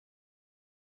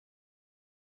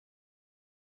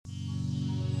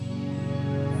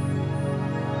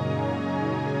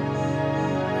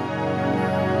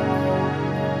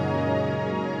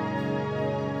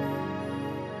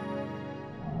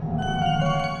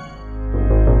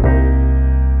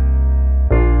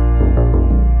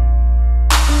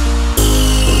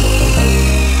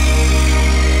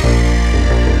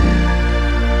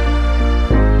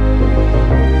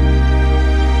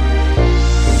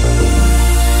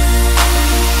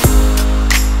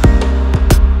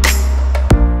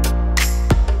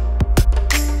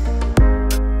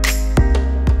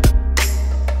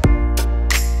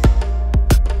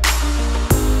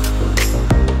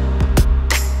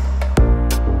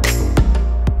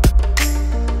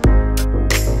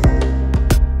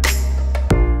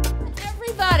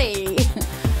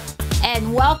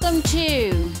Welcome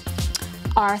to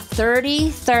our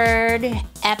 33rd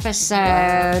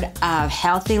episode of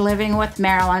Healthy Living with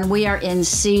Marilyn. We are in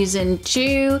season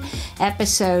 2,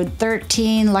 episode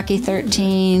 13, lucky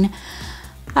 13.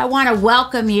 I want to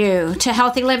welcome you to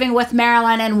Healthy Living with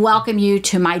Marilyn and welcome you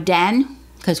to my den,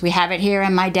 because we have it here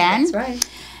in my den. That's right.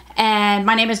 And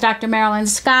my name is Dr. Marilyn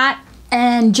Scott.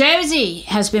 And Josi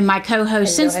has been my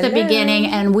co-host since the beginning,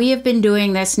 and we have been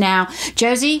doing this now.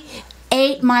 Josi,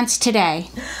 8 months today.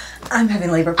 I'm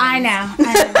having labor pains. I know,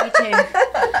 me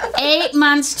too. 8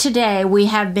 months today we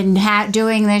have been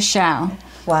doing this show.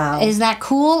 Wow. Is that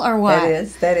cool or what?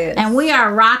 That is. And we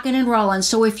are rocking and rolling.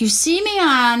 So if you see me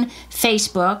on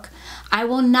Facebook, I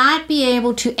will not be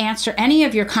able to answer any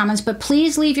of your comments, but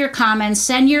please leave your comments,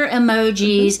 send your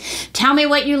emojis, tell me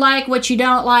what you like, what you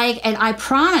don't like, and I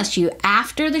promise you,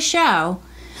 after the show,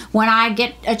 when I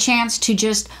get a chance to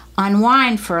just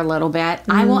unwind for a little bit,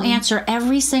 I will answer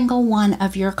every single one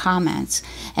of your comments,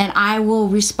 and I will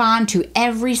respond to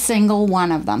every single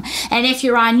one of them. And if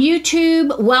you're on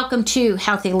YouTube, welcome to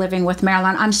Healthy Living with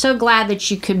Marilyn. I'm so glad that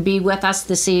you could be with us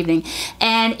this evening.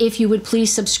 And if you would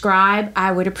please subscribe,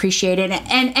 I would appreciate it.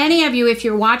 And any of you, if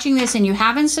you're watching this and you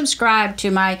haven't subscribed to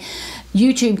my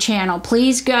YouTube channel,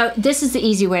 please go. This is the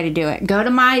easy way to do it. Go to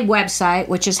my website,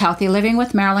 which is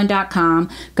healthylivingwithmarilyn.com.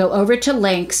 Go over to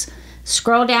links.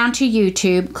 Scroll down to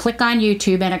YouTube, click on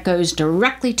YouTube, and it goes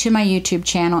directly to my YouTube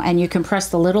channel, and you can press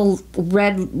the little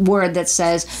red word that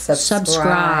says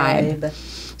subscribe.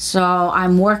 So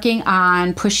I'm working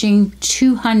on pushing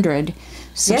 200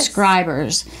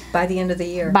 subscribers. Yes. By the end of the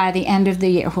year. By the end of the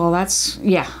year. Well, that's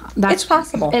it's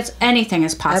possible. Anything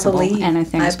is possible. I believe.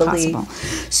 Anything is possible.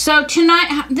 So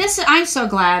tonight, I'm so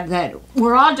glad that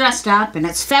we're all dressed up, and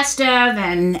it's festive,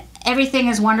 and everything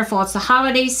is wonderful. It's the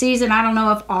holiday season. I don't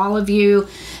know if all of you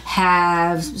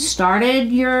have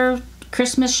started your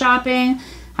Christmas shopping.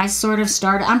 I sort of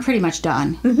started. I'm pretty much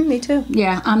done. Me too.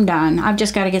 Yeah, I'm done. I've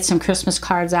just got to get some Christmas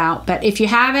cards out. But if you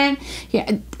haven't,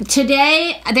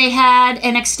 today they had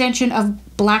an extension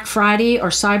of Black Friday or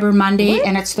Cyber Monday,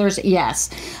 and it's Thursday. Yes.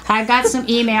 I got some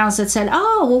emails that said,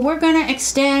 oh, well, we're going to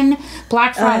extend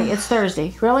Black Friday. It's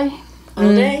Thursday. Really? All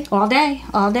day? All day.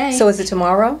 All day. So is it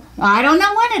tomorrow? I don't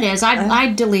know when it is.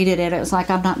 I deleted it. It was like,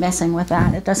 I'm not messing with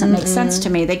that. It doesn't make sense to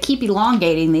me. They keep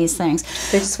elongating these things.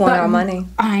 They just want our money.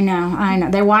 I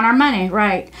know. They want our money,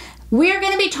 right. We're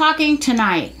going to be talking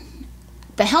tonight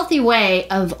the healthy way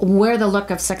of wear the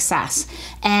look of success.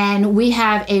 And we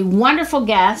have a wonderful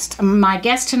guest. My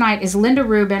guest tonight is Linda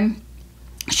Rubin.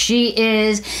 She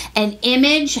is an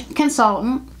image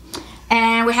consultant.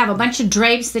 And we have a bunch of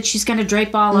drapes that she's going to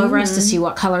drape all over us to see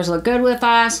what colors look good with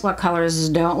us, what colors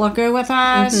don't look good with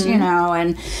us, you know.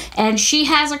 And she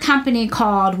has a company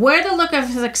called Wear the Look of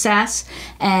Success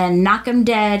and Knock 'em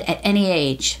Dead at any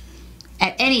age.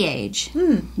 At any age.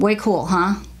 Way cool,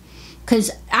 huh?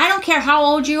 Because I don't care how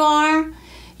old you are,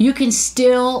 you can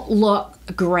still look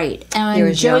great. And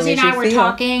Josi and I were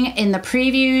talking in the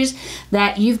previews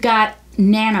that you've got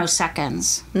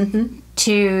nanoseconds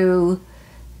to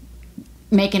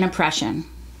make an impression,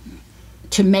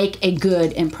 to make a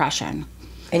good impression.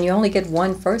 And you only get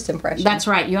one first impression. That's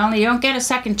right. You don't get a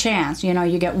second chance. You know,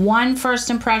 you get one first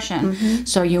impression.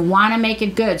 So you want to make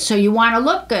it good. So you want to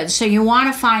look good. So you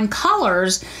want to find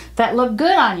colors that look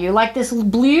good on you, like this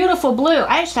beautiful blue.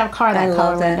 I used to have a car that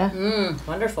color, Linda.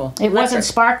 Wonderful. It wasn't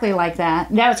sparkly like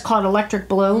that. Now it's called electric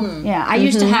blue. Yeah, I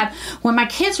used to have, when my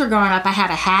kids were growing up, I had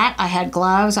a hat, I had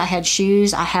gloves, I had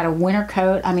shoes, I had a winter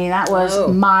coat. I mean, that was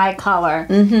my color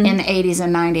in the 80s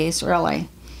and 90s, really.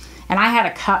 And I had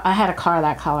a car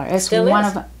that color. It's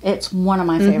one of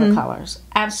my favorite colors.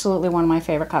 Absolutely one of my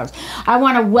favorite colors. I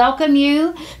want to welcome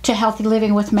you to Healthy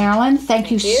Living with Marilyn.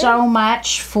 Thank you so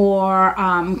much for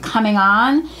coming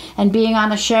on and being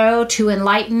on the show to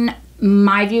enlighten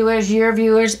my viewers, your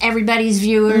viewers, everybody's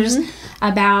viewers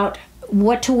about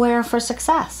what to wear for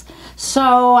success.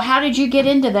 So how did you get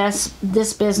into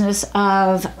this business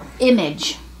of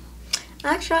image?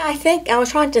 Actually, I think I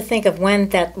was trying to think of when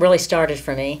that really started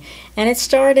for me. And it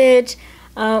started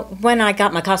when I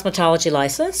got my cosmetology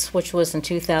license, which was in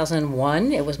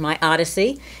 2001. It was my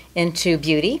odyssey into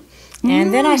beauty.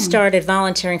 And then I started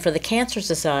volunteering for the Cancer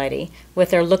Society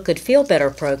with their Look Good, Feel Better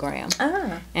program.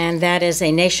 And that is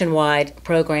a nationwide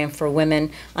program for women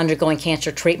undergoing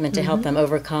cancer treatment to help them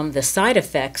overcome the side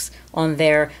effects on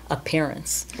their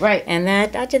appearance. Right. And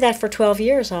I did that for 12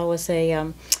 years. I was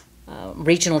a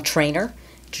regional trainer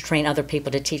to train other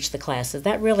people to teach the classes.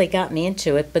 That really got me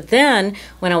into it. But then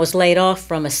when I was laid off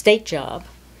from a state job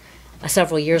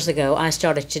several years ago, I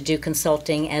started to do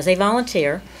consulting as a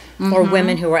volunteer for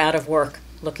women who were out of work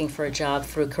looking for a job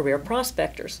through career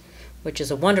prospectors. which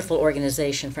is a wonderful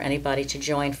organization for anybody to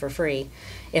join for free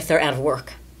if they're out of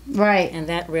work. Right. And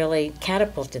that really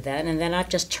catapulted that. And then I've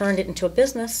just turned it into a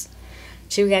business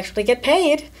to actually get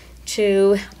paid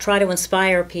to try to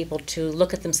inspire people to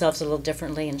look at themselves a little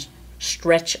differently and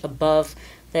stretch above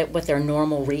what their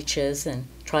normal reach is and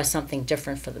try something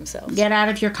different for themselves. Get out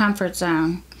of your comfort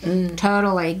zone.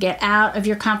 Totally. Get out of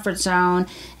your comfort zone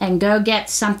and go get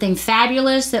something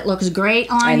fabulous that looks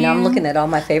great on you. I know, I'm looking at all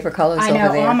my favorite colors over there.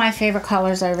 I know, all my favorite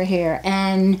colors over here.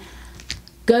 And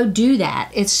go do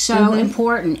that. It's so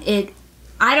important.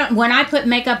 When I put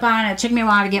makeup on, it took me a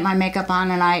while to get my makeup on,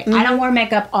 and I don't wear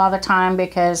makeup all the time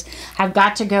because I've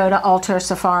got to go to Ulta,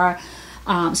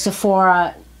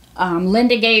 Sephora.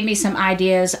 Linda gave me some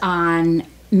ideas on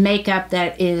makeup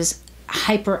that is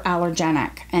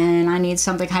hyperallergenic, and I need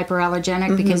something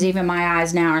hyperallergenic because even my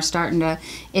eyes now are starting to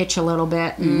itch a little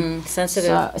bit. And sensitive.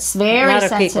 So it's very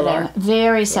sensitive.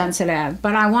 Very sensitive.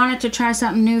 But I wanted to try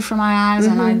something new for my eyes,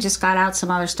 and I just got out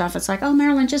some other stuff. It's like, oh,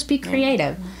 Marilyn, just be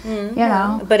creative. You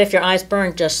know. But if your eyes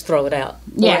burn, just throw it out.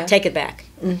 Yeah. Or take it back.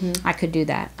 I could do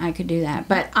that.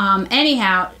 But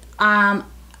anyhow,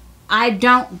 I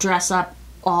don't dress up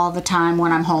all the time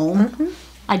when I'm home.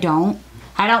 I don't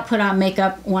put on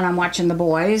makeup when I'm watching the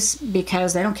boys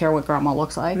because they don't care what Grandma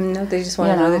looks like. No, they just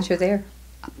want to know that you're there.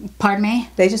 Pardon me?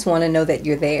 They just want to know that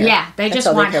you're there. Yeah, they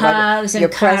just want hugs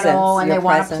and cuddle, and they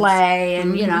want to play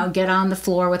and, you know, get on the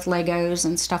floor with Legos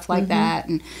and stuff like that.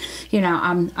 And, you know,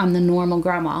 I'm the normal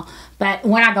grandma. But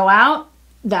when I go out,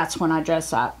 that's when I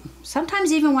dress up.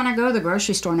 Sometimes even when I go to the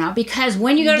grocery store now, because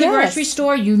when you go to the grocery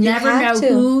store, you never know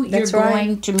who you're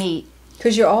going to meet.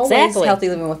 Because you're always healthy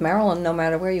living with Marilyn, no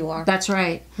matter where you are. That's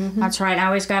right. That's right. I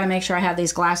always got to make sure I have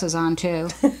these glasses on, too.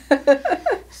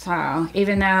 So,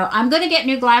 even though I'm going to get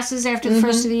new glasses after the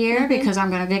first of the year because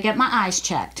I'm going to get my eyes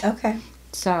checked. Okay.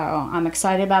 So, I'm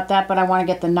excited about that, but I want to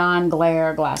get the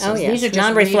non-glare glasses. Oh, yes. These are just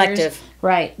non-reflective. Readers.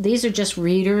 Right. These are just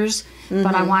readers,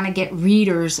 but I want to get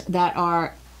readers that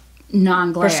are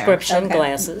non-glare. Prescription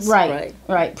glasses.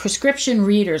 Right. Prescription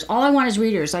readers. All I want is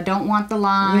readers. I don't want the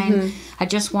line. I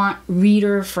just want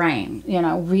reader frame, you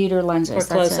know, reader lenses. Or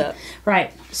close-up.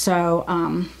 Right. So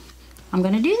I'm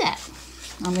going to do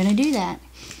that.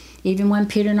 Even when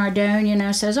Peter Nardone, you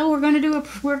know, says, "Oh, we're going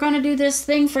to do this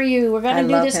thing for you. We're going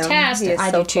to do this test."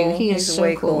 I do too. He is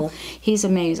so cool. He's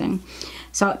amazing.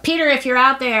 So, Peter, if you're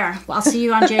out there, I'll see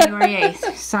you on January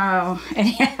 8th. So,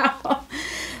 anyhow.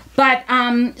 But,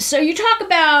 so you talk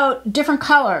about different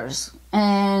colors,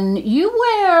 and you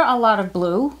wear a lot of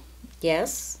blue.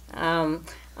 Yes.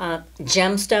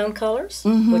 Gemstone colors,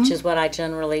 which is what I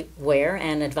generally wear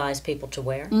and advise people to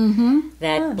wear.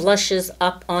 That blushes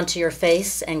up onto your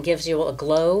face and gives you a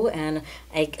glow and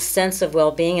a sense of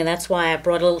well-being, and that's why I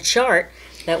brought a little chart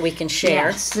that we can share.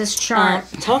 Yes, this chart.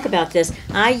 Talk about this.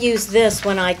 I use this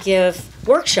when I give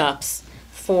workshops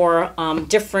for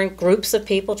different groups of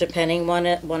people, depending. One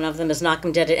of them is Knock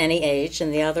 'em Dead at Any Age,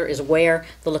 and the other is Wear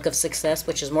the Look of Success,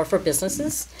 which is more for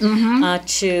businesses,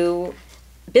 to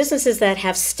businesses that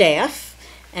have staff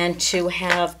and to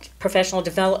have professional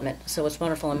development. So it's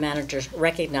wonderful, and managers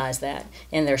recognize that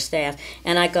in their staff.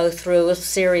 And I go through a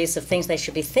series of things they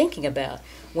should be thinking about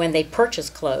when they purchase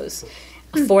clothes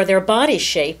for their body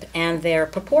shape and their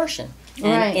proportion.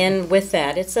 And in with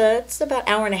that, it's about an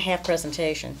hour and a half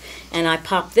presentation, and I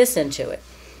pop this into it.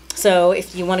 So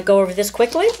if you want to go over this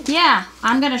quickly. Yeah,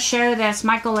 I'm going to show this.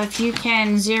 Michael, if you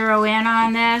can zero in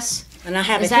on this. And I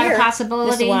have is it here. Is that a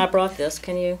possibility? This is why I brought this.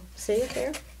 Can you see it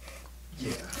there?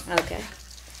 Yeah. Okay.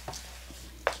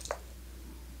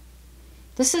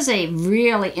 This is a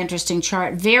really interesting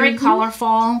chart. Very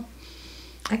colorful.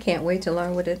 I can't wait to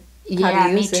learn what it.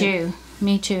 Yeah, me too.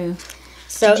 Me too.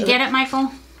 So, did you get it,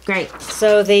 Michael? Great.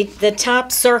 So the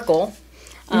top circle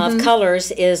of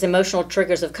colors is emotional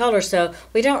triggers of color. So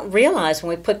we don't realize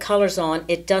when we put colors on,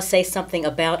 it does say something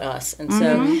about us. And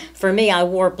so for me, I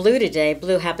wore blue today.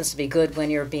 Blue happens to be good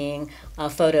when you're being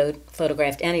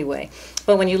photographed anyway.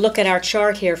 But when you look at our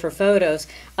chart here for photos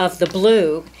of the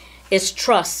blue, it's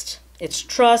trust. It's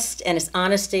trust and it's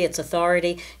honesty, it's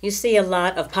authority. You see a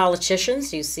lot of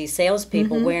politicians, you see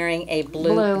salespeople wearing a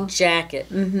blue jacket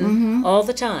all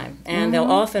the time. And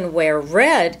they'll often wear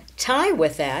red tie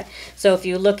with that. So if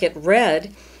you look at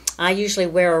red, I usually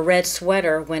wear a red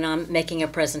sweater when I'm making a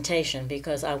presentation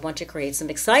because I want to create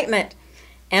some excitement,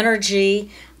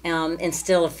 energy,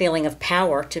 instill a feeling of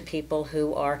power to people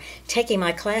who are taking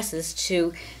my classes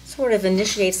to sort of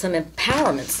initiate some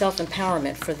empowerment,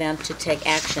 self-empowerment for them to take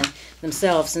action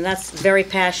themselves. And that's very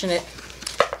passionate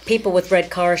people with red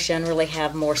cars generally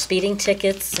have more speeding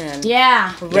tickets, and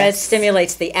Yeah. red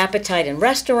stimulates the appetite in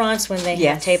restaurants when they have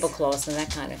Yes. tablecloths and that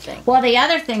kind of thing. Well, the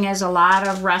other thing is a lot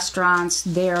of restaurants,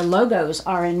 their logos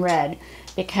are in red,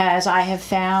 because I have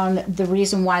found the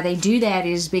reason why they do that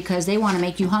is because they want to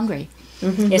make you hungry.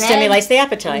 It stimulates the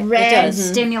appetite. Red It does.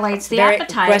 stimulates the Very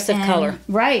appetite. aggressive and- color.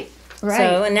 Right. Right.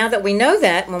 So, and now that we know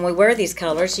that, when we wear these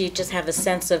colors, you just have a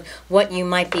sense of what you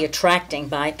might be attracting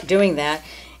by doing that.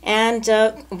 And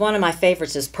one of my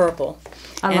favorites is purple.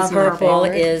 I And love purple purple.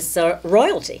 is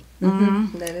royalty.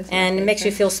 That is And it makes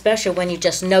you feel special when you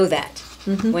just know that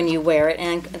when you wear it.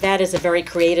 And that is a very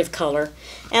creative color.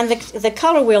 And the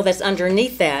color wheel that's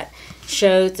underneath that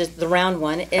shows the round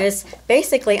one is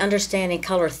basically understanding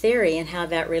color theory and how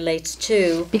that relates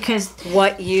to because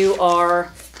what you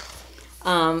are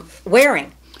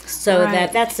wearing. So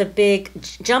Right. that's a big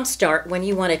jump start when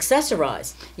you want to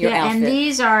accessorize your yeah, outfit. and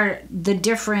these are the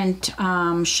different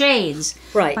shades.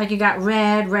 Right. Like you got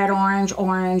red,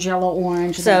 orange, yellow,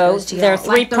 orange. and that So goes to there are yellow.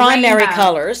 three Like the primary rainbow.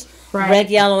 colors. Right. Red,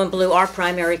 yellow, and blue are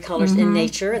primary colors in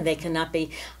nature, and they cannot be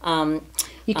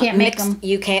You can't make mixed. them.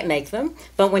 You can't make them.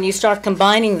 But when you start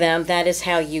combining them, that is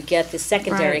how you get the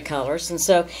secondary Right. colors. And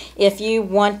so if you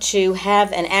want to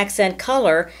have an accent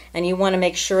color and you want to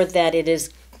make sure that it is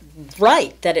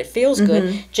right, that it feels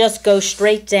good, just go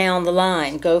straight down the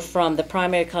line. Go from the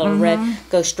primary color red,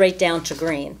 go straight down to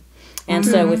green. And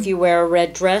so if you wear a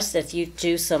red dress, if you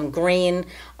do some green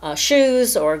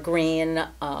shoes or green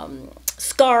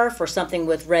scarf or something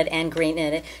with red and green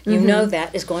in it, you know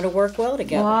that is going to work well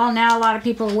together. Well, now a lot of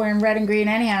people are wearing red and green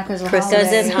anyhow because of Christmas.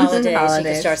 Because holidays. it's holidays, you can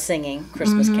Holidays. start singing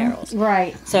Christmas carols.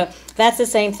 Right. So that's the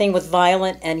same thing with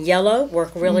violet and yellow,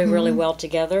 work really, really well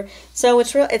together. So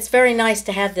it's very nice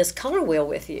to have this color wheel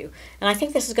with you. And I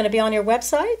think this is going to be on your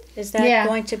website. Is that Yeah.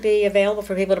 going to be available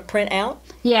for people to print out?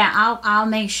 Yeah, I'll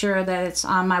make sure that it's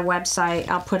on my website.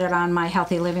 I'll put it on my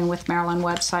Healthy Living with Marilyn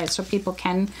website so people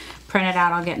can print it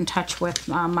out. I'll get in touch with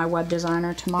my web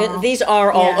designer tomorrow. These are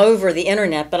all Yeah. over the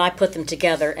internet, but I put them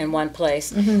together in one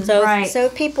place. So, Right. so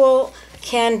people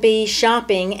can be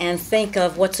shopping and think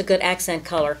of what's a good accent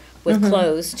color with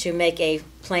clothes to make a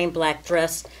plain black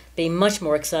dress be much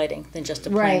more exciting than just a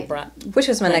plain Right. black. Which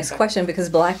was my next Black. question, because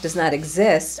black does not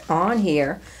exist on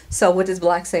here. So what does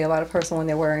black say about a person when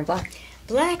they're wearing black?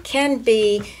 Black can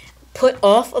be put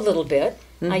off a little bit.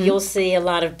 You'll see a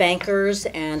lot of bankers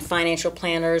and financial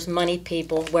planners, money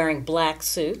people wearing black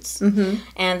suits.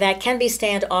 And that can be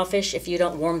standoffish if you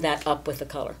don't warm that up with the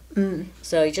color.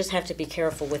 So you just have to be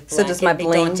careful with black. So does my It'd be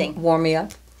bling daunting. warm me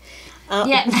up?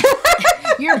 Yeah.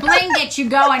 Your bling gets you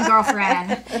going,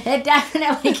 girlfriend. It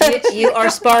definitely gets you. You are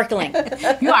sparkling.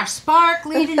 You are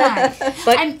sparkly tonight.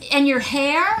 But- and your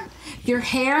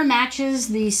hair matches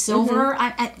the silver.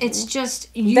 It's just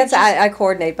you. That's just, I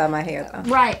coordinate by my hair though.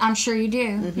 right. I'm sure you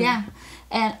do. Yeah.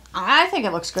 And I think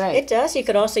it looks great. It does. You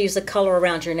could also use the color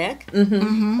around your neck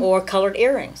or colored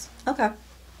earrings. Okay.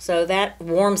 So that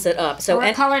warms it up. So or a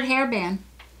and colored hairband.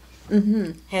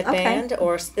 headband,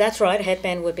 or that's right, a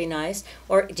headband would be nice.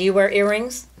 Or do you wear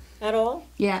earrings at all?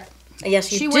 Yeah.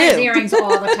 Yes, you She do. wears earrings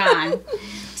all the time.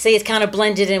 See, it's kind of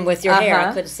blended in with your hair. I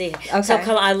Uh-huh. couldn't see. Okay. So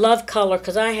color, I love color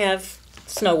because I have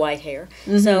snow white hair.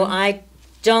 So I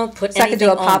don't put So I anything could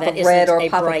do a on pop that of red isn't or a a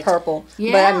pop bright. of purple. But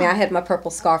I Yeah. mean, I had my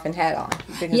purple scarf and hat on.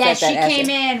 Because Yeah, that she adds came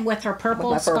it. in with her purple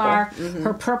With my purple. scarf,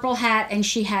 her purple hat, and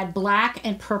she had black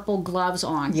and purple gloves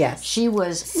on. Yes. She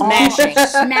was Smashing.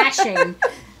 smashing.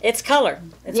 It's color.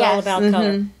 It's Yes. all about color.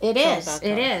 It It's all is. about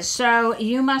It color. is. So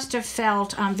you must have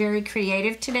felt very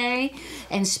creative today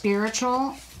and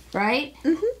spiritual, right?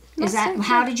 Mm-hmm. Is that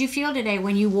how did you feel today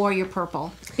when you wore your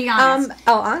purple? Be honest.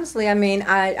 Honestly, I mean,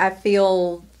 I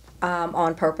feel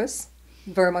on purpose,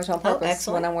 very much on purpose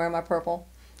excellent. when I'm wearing my purple.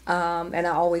 And I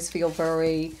always feel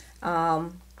very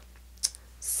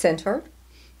centered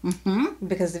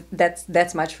because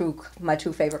that's my true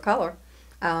favorite color.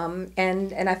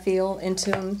 And I feel in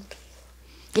tune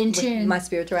In with tune. my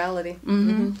spirituality.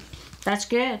 That's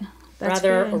good. That's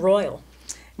Rather good. royal.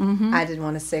 I didn't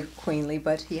want to say queenly,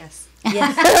 but yes.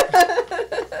 Yes.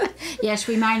 Yes,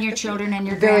 remind your children and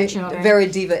your Very, grandchildren. very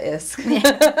diva-esque.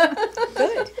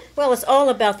 Good. Well, it's all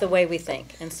about the way we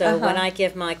think. And so when I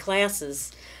give my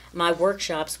classes, my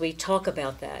workshops, we talk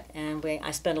about that. And I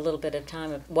spend a little bit of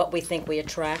time of what we think we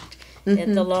attract.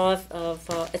 And the law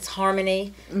of it's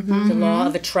harmony, the law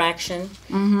of attraction.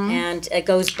 And it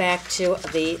goes back to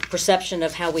the perception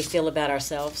of how we feel about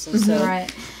ourselves. And so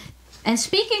Right. And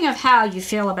speaking of how you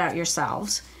feel about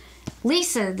yourselves,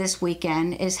 Lisa this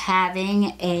weekend is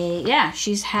having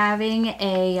she's having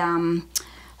a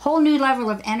whole new level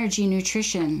of energy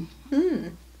nutrition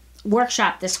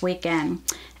workshop this weekend.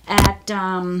 at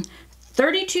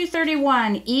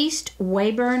 3231 East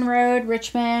Weyburn Road,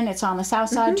 Richmond. It's on the south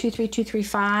side,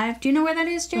 23235. Do you know where that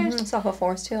is, Joe? It's off of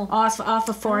Forest Hill. Off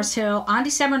of Forest Hill on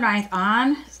December 9th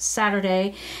on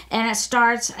Saturday, and it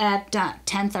starts at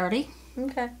 10:30.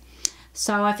 Okay.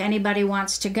 So if anybody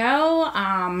wants to go,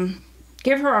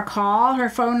 give her a call. Her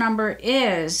phone number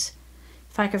is,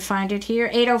 if I could find it here,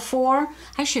 804.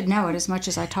 I should know it as much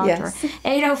as I talk to her.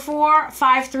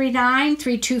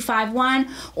 804-539-3251.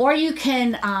 Or you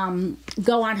can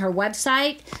go on her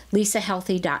website,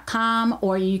 lisahealthy.com,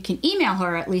 or you can email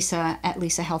her at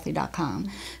lisa@lisahealthy.com.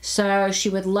 So she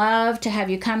would love to have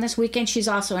you come this weekend. She's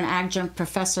also an adjunct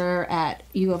professor at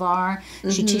U of R.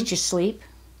 She teaches sleep.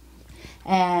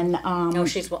 And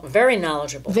she's very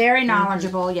knowledgeable. Very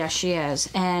knowledgeable, yes, she is.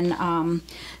 And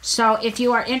so if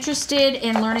you are interested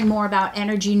in learning more about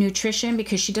energy nutrition,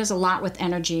 because she does a lot with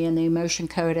energy and the emotion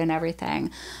code and everything,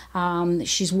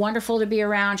 she's wonderful to be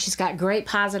around. She's got great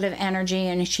positive energy,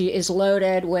 and she is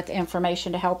loaded with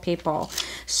information to help people.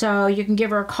 So you can give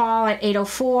her a call at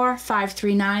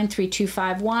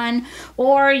 804-539-3251,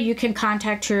 or you can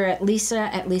contact her at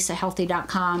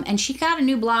lisa@lisahealthy.com. And she got a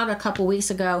new blog a couple weeks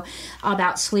ago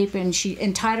about sleep, and she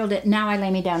entitled it "Now I Lay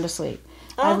Me Down to Sleep."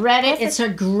 I read it. It's a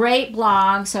great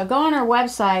blog. So go on her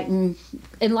website and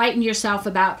enlighten yourself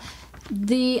about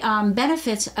the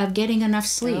benefits of getting enough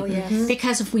sleep. Oh, yes.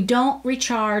 Because if we don't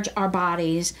recharge our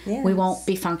bodies, we won't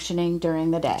be functioning during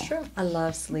the day. Sure. I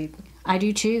love sleep. I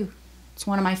do too. It's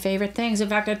one of my favorite things. In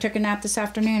fact, I took a nap this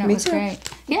afternoon. It Me was too. great.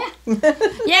 Yeah.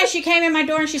 Yeah, she came in my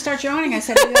door and she started yawning. I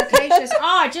said, "Are you okay?" She says,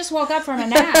 "Oh, I just woke up from a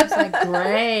nap." It's like,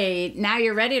 great. Now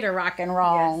you're ready to rock and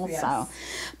roll. Yes, yes. So,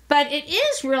 but it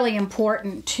is really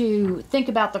important to think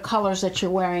about the colors that you're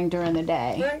wearing during the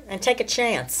day. Right. And take a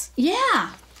chance. Yeah.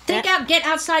 Get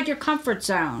outside your comfort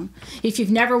zone. If you've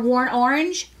never worn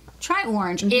orange, try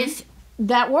orange. If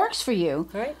that works for you.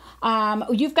 Right.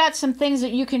 You've got some things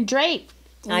that you can drape.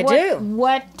 I do.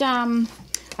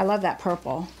 I love that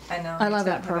purple. I know. I love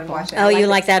that purple. Oh, you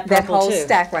like that purple whole too.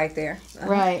 stack right there.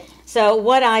 Right. So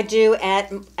what I do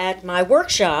at my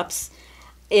workshops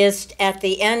is at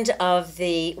the end of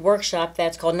the workshop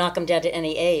that's called Knock 'em Dead at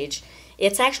Any Age.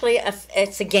 It's actually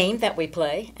it's a game that we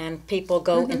play, and people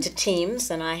go into teams,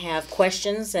 and I have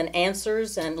questions and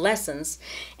answers and lessons,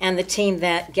 and the team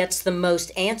that gets the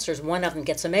most answers, one of them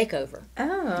gets a makeover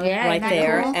Oh. Yeah. right isn't that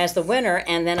there cool? as the winner,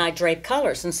 and then I drape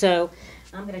colors. And so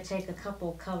I'm going to take a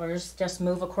couple colors, just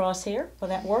move across here. Will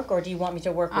that work, or do you want me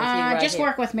to work with you right Just here?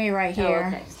 work with me right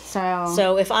here. okay. So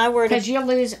So if I were to, because you'll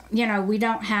lose,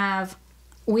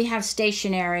 we have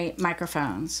stationary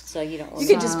microphones. so you don't. You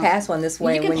could just pass one this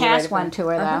way. You can when you're pass ready for- one to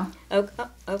her, though.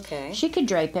 Okay. She could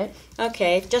drape it.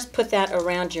 Okay, just put that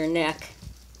around your neck.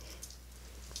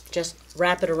 Just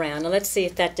wrap it around. Now let's see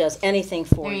if that does anything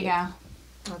for There you. you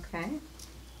go. Okay.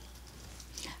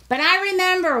 But I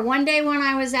remember one day when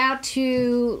I was out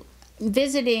to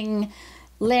visiting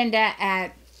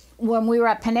Linda when we were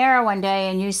at Panera one day,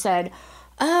 and you said,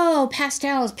 "Oh,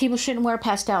 pastels. People shouldn't wear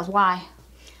pastels. Why?"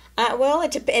 Well,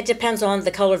 it depends on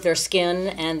the color of their skin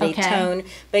and the Okay. tone,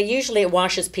 but usually it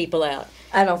washes people out.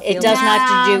 I don't feel It does this.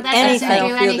 not No, do that doesn't anything. I don't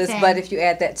do feel this, anything. but if you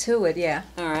add that to it, yeah.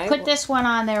 All right. Put this one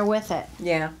on there with it.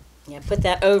 Yeah. Yeah, put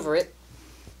that over it.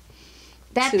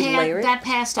 That To layer it?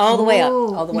 pastel. All the way up.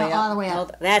 Ooh, All the way no, up. All the way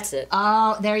up. Oh, that's it.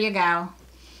 Oh, there you go.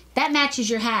 That matches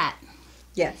your hat.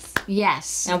 Yes.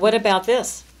 Yes. Now, what about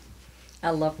this? I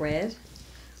love red.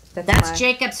 That's my,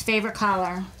 Jacob's favorite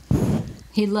color.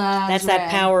 He loves That's red.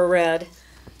 that power red.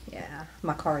 Yeah.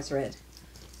 My car is red.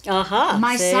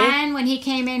 My see? son, when he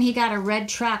came in, he got a red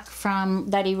truck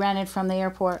that he rented from the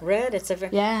airport. Red. It's a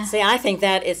very. Yeah. See, I think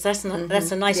that's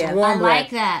a nice Yeah. warm I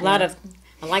like red. that.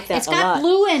 I like that It's a got lot.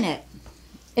 blue in it.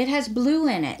 It has blue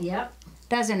in it, Yep.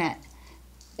 doesn't it?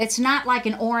 It's not like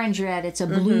an orange red. It's a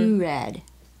blue red.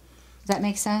 Does that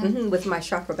make sense? With my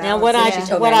sharper balance. Now, what she told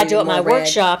me what I needed do at my more red.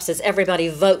 workshops is everybody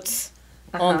votes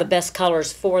on Uh-huh. the best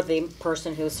colors for the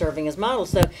person who's serving as model.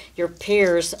 So your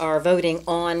peers are voting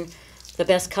on the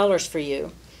best colors for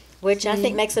you, which I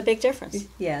think makes a big difference.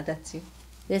 Yeah, that's you.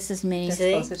 This is me. That's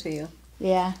See? closer to you.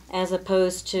 Yeah. As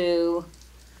opposed to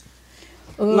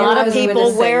a Ooh, lot I of was gonna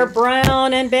people say- wear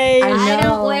brown and beige. I don't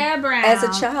know. wear brown. As a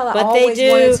child, I But they always do.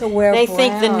 wanted to wear They brown.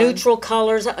 think the neutral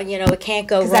colors, it can't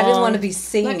go wrong. Because I didn't want to be Look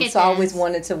seen, at so I always this.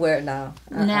 wanted to wear it now.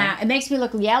 Nah, it makes me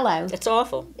look yellow. It's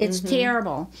awful. It's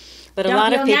terrible. But a lot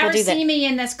of You'll people never do that. see me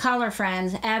in this color,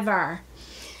 friends, ever.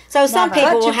 So some Never. people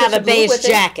But will you have put a your blue beige with it.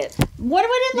 jacket. What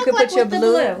would it look could like put your with the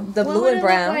blue- blue? the What blue would and it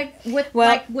brown. Look like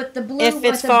Well, with the blue if with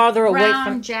it's the farther away brown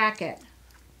from- jacket.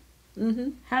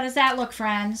 How does that look,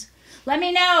 friends? Let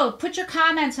me know. Put your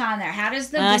comments on there. How does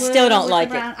the blue I still don't with like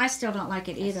the brown? it. I still don't like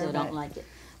it either. I still don't but like it.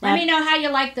 Let me know how you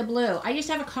like the blue. I used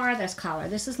to have a car this color.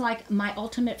 This is like my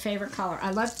ultimate favorite color.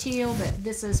 I love teal, but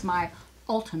this is my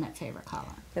ultimate favorite color.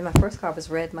 And my first car was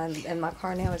red, and my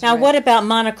car now is Now, red. what about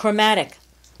monochromatic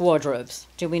wardrobes?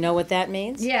 Do we know what that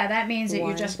means? Yeah, that means that you're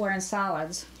One. just wearing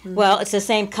solids. Well, it's the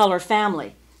same color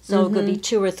family. So it could be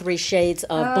 2 or 3 shades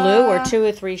of blue or 2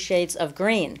 or 3 shades of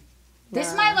green.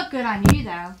 This might look good on you,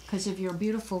 though, because of your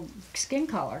beautiful skin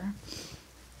color.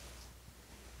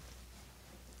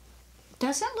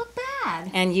 Doesn't look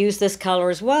bad. And use this color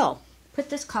as well. Put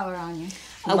this color on you.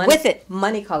 With it.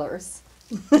 Money colors.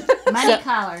 Money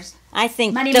colors. I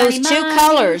think Money, those money, 2 money.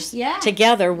 colors Yeah.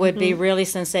 together would be really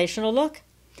sensational look.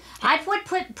 I would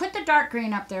put the dark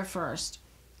green up there first,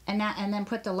 and then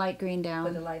put the light green down.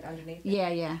 Put the light underneath.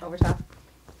 Yeah. Over top.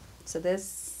 So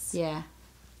this. Yeah.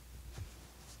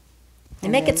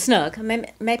 And make it snug.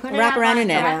 Make Put it wrap up around your on-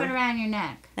 neck. Wrap it around your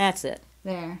neck. That's it.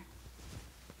 There.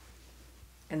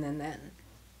 And then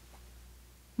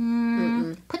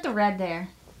Put the red there.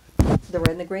 the red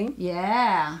and the green.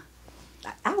 Yeah.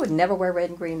 I would never wear red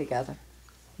and green together.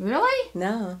 Really?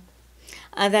 No.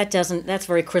 That's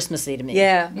very Christmassy to me.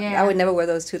 Yeah. Yeah. I would never wear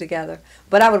those two together.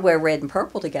 But I would wear red and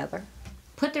purple together.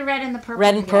 Put the red and the purple.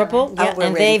 Red and together. purple, I yeah, would wear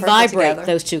and red they and purple vibrate, together.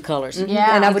 those 2 colors.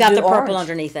 Yeah. And I You've would got do the purple orange.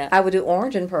 underneath that. I would do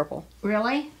orange and purple.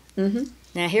 Really?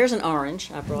 Now here's an orange.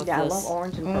 I brought Yeah, I this. love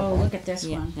orange and Oh, purple. look at this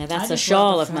Yeah. one. Now that's I a just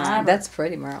shawl love of the mine. fabric. That's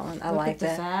pretty, Marilyn. I Look like at the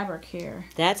that. fabric here.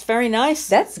 That's very nice.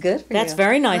 That's good for That's you.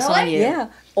 very nice on Really? you. Yeah.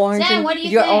 Orange Sam, and what do you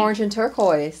you're think? orange and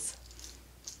turquoise.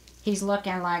 He's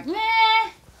looking like, meh.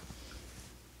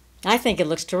 I think it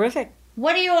looks terrific.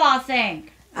 What do you all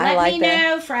think? I Let like me that.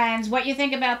 know, friends, what you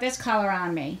think about this color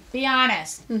on me. Be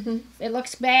honest. If it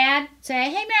looks bad, say,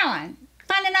 hey, Marilyn,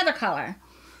 find another color.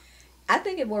 I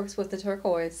think it works with the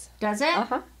turquoise. Does it?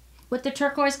 Uh-huh. With the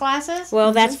turquoise glasses?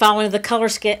 Well, that's following the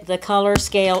color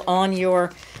scale on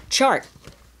your chart.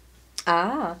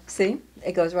 Ah, see?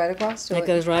 It goes right across to It it.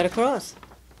 goes right across,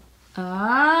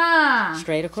 Ah,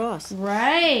 straight across.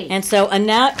 right. And so, and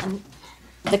now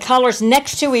the colors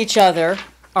next to each other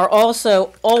are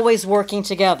also always working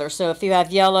together. So if you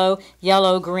have yellow,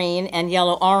 yellow green, and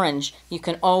yellow orange, you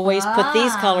can always put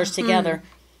these colors together.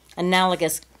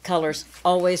 Analogous colors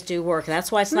always do work. And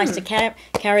that's why it's nice to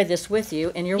carry this with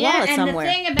you in your Yeah, wallet and somewhere.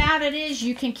 the thing about it is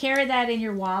you can carry that in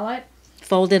your wallet.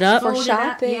 Fold it up. For Fold it up,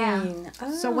 shopping.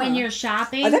 yeah. So when you're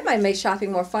shopping, Oh, that might make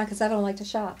shopping more fun because I don't like to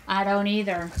shop. I don't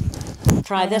either.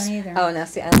 Try I this. don't either. Oh, now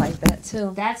see, I like that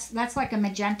too. That's like a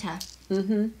magenta.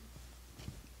 Mm-hmm.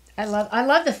 I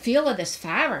love the feel of this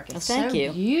fabric. It's thank so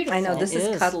you. beautiful. I know, this It is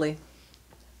is. cuddly.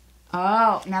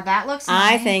 Oh, now that looks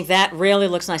nice. I think that really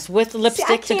looks nice with See, I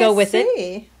lipstick to can't go with it.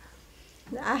 see.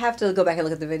 I have to go back and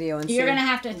look at the video and see. You're gonna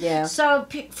have to. Yeah. So,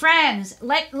 friends,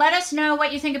 let us know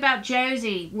what you think about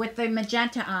Josi with the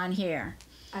magenta on here.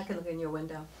 I can look in your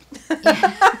window.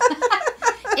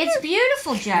 It's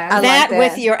beautiful, Joe. I like That that.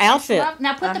 with your outfit.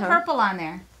 Now put the Uh-huh. purple on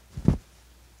there.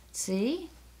 See?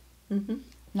 Mm-hmm.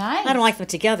 Nice. I don't like them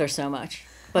together so much.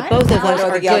 But I both don't of those know. are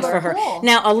Or good together. for her. Cool.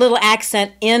 Now, a little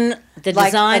accent in the Like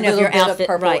design a of little your bit outfit. of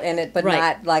purple right. in it, but right.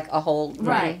 not like a whole.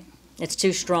 Right. It's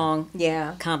too strong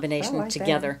Yeah. combination I like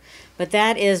together. But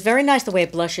that is very nice the way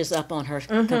it blushes up on her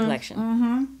complexion.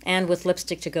 Mm-hmm. And with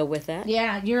lipstick to go with that.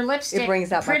 Yeah, your lipstick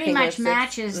brings out my pretty pink much lipstick.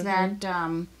 matches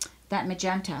that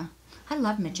magenta. I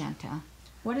love magenta.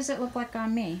 What does it look like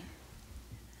on me?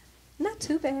 Not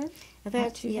too bad.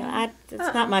 That, yeah,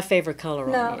 it's not my favorite color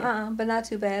No, on you. but not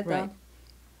too bad though. Right.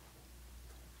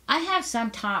 I have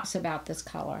some tops about this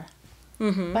color,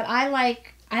 Mm-hmm. but I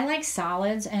like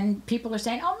solids, and people are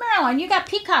saying, "Oh, Marilyn, you got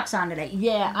peacocks on today."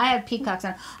 Yeah, I have peacocks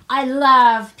on. I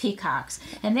love peacocks,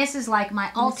 and this is like my me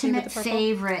see with ultimate the purple.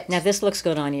 favorite. Now, this looks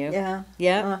good on you. Yeah.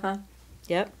 Yep. Uh-huh.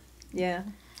 Yep. Yeah.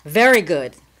 Very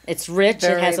good. It's rich. It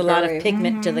Very, has a lot very. of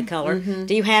pigment to the color.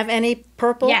 Do you have any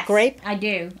purple Yes, grape? I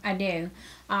do.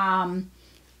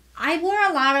 I wear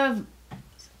a lot of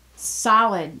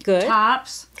solid Good.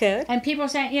 tops. Good. And people are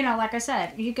saying, like I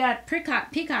said, you got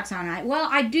peacocks on it. Well,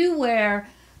 I do wear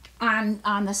on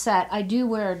the set. I do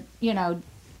wear,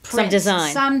 prints,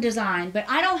 some design, but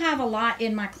I don't have a lot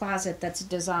in my closet that's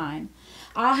design.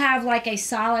 I'll have like a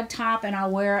solid top, and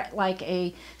I'll wear like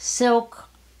a silk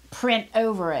print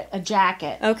over it, a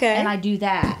jacket. Okay. And I do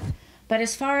that. But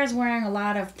as far as wearing a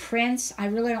lot of prints, I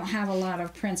really don't have a lot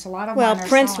of prints. A lot of Well, mine are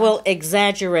prints solid. will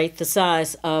exaggerate the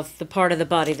size of the part of the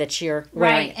body that you're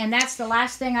wearing. Right, and that's the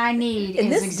last thing I need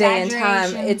In is this day and time,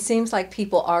 exaggeration. it seems like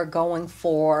people are going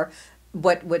for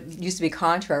what used to be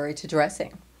contrary to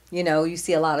dressing. You know, you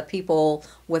see a lot of people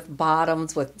with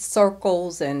bottoms with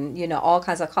circles and, you know, all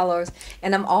kinds of colors.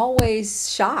 And I'm always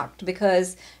shocked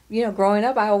because, you know, growing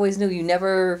up, I always knew you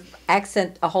never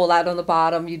accent a whole lot on the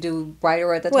bottom. You do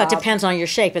brighter at the Well, top. it depends on your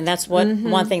shape, and that's what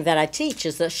one thing that I teach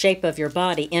is the shape of your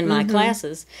body in my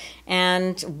classes,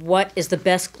 and what is the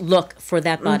best look for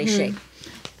that body shape.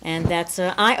 And that's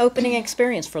an eye-opening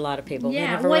experience for a lot of people. They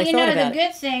Yeah, never well, really you know, thought the about it.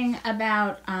 good thing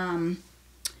about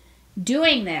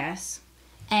doing this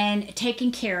and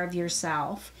taking care of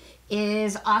yourself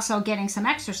is also getting some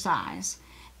exercise.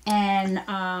 And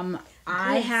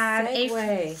I have a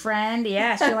segue. friend.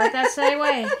 Yes, you like that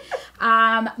segue?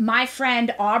 My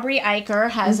friend Aubrey Eicher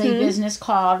has a business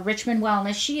called Richmond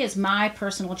Wellness. She is my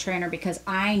personal trainer because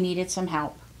I needed some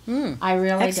help. I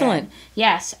really Excellent. did.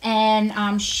 Yes,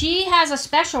 and she has a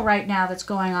special right now that's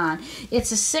going on.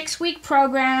 It's a 6-week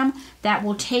program that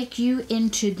will take you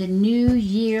into the new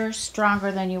year stronger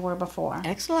than you were before.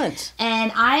 Excellent.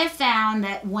 And I have found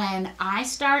that when I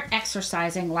start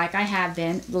exercising like I have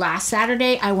been, last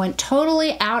Saturday I went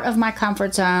totally out of my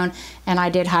comfort zone and I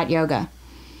did hot yoga.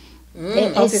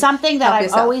 It is something that help I've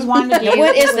yourself. always wanted to do.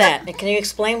 What is that? Can you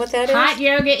explain what that is? Hot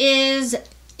yoga is,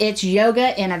 it's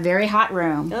yoga in a very hot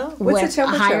room. Oh. What's the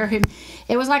temperature?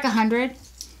 It was like 100.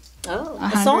 Oh, a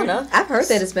 100. sauna. I've heard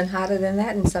that it's been hotter than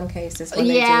that in some cases. When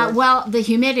Yeah, they do it. well, the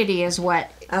humidity is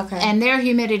what. Okay. And their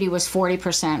humidity was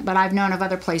 40%, but I've known of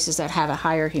other places that have a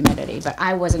higher humidity, but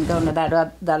I wasn't going to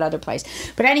that other place.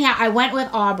 But anyhow, I went with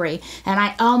Aubrey, and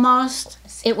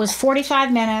it was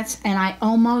 45 minutes, and I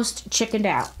almost chickened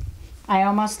out. I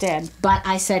almost did. But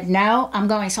I said, no, I'm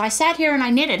going. So I sat here and I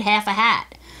knitted half a hat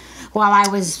while I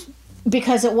was,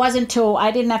 because it wasn't till,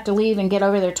 I didn't have to leave and get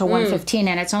over there till 1:15,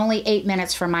 and it's only 8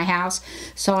 minutes from my house,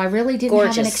 so I really didn't have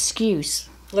an Gorgeous. excuse.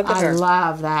 Look at I her.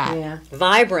 love that. Yeah.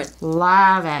 Vibrant.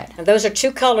 Love it. And those are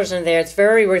two colors in there. It's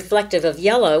very reflective of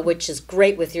yellow, which is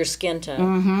great with your skin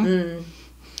tone.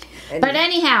 But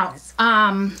anyhow,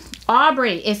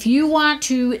 Aubrey, if you want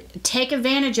to take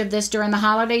advantage of this during the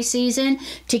holiday season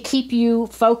to keep you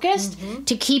focused,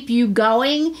 to keep you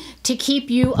going, to keep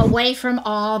you away from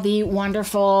all the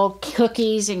wonderful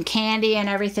cookies and candy and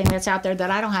everything that's out there,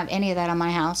 that I don't have any of that in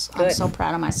my house. I'm Good. so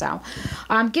proud of myself.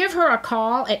 Give her a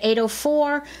call at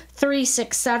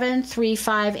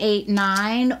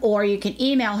 804-367-3589, or you can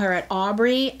email her at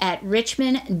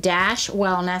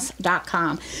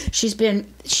aubrey@richmond-wellness.com. She's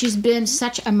been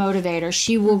such a motivator.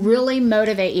 She will really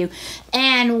motivate you.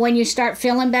 And when you start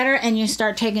feeling better and you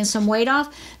start taking some weight off,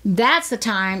 that's the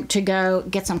time to go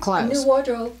get some clothes. New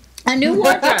wardrobe. A new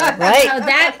wardrobe. Right. So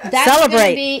that's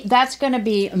Celebrate. Gonna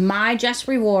be my just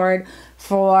reward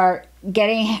for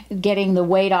getting the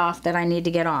weight off that I need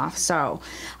to get off. So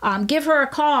give her a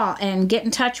call and get in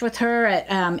touch with her at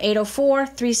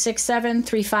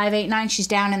 804-367-3589. She's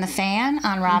down in the Fan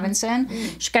on Robinson.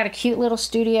 She's got a cute little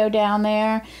studio down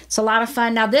there. It's a lot of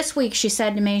fun. Now this week she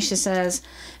said to me, she says,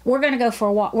 we're going to go for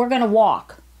a walk. We're going to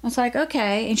walk. I was like,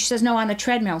 okay. And she says, no, on the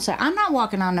treadmill. So I'm not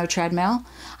walking on no treadmill.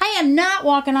 I am not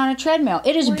walking on a treadmill.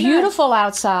 It is beautiful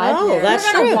outside. Oh, that's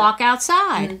We're going to true. walk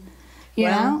outside. You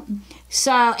Wow. know?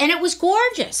 So, and it was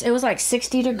gorgeous. It was like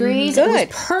 60 degrees. It was Good.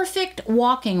 perfect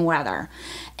walking weather.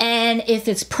 And if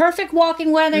it's perfect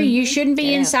walking weather, you shouldn't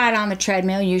be inside on the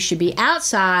treadmill. You should be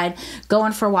outside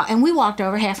going for a walk. And we walked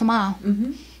over half a mile.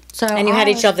 So And you had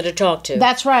each other to talk to.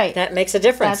 That's right. That makes a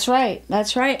difference. That's right.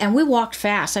 That's right. And we walked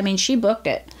fast. I mean, she booked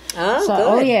it. Oh, So, good.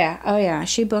 oh yeah,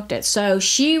 she booked it. So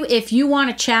if you want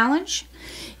a challenge,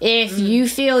 if you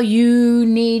feel you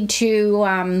need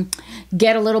to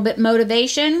get a little bit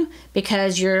motivation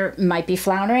because you might be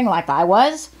floundering like I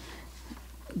was,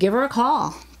 give her a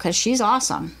call because she's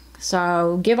awesome.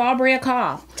 So give Aubrey a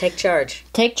call. Take charge.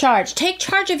 Take charge. Take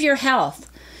charge of your health.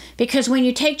 Because when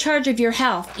you take charge of your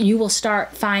health, you will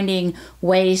start finding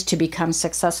ways to become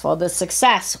successful. The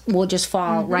success will just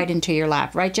fall right into your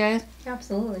lap. Right, Joe?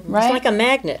 Absolutely. Right? It's like a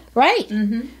magnet. Right.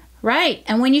 Right.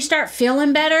 And when you start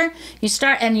feeling better, you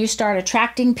start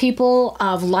attracting people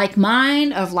of like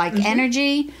mind, of like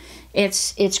energy.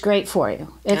 It's great for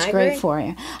you. It's I great agree. for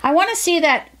you. I want to see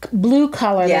that blue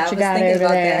color Yeah, that you I was got thinking over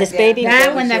about there. that. This Yeah. baby That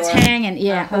blue. one that's Sure. hanging.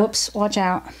 Yeah. Oops. Watch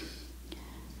out.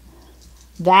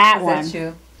 That Is one. that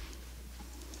you?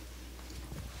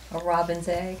 A robin's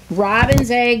egg.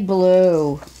 Robin's egg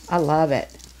blue. I love it.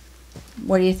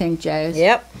 What do you think, Joe?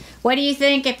 Yep. What do you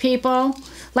think, people?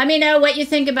 Let me know what you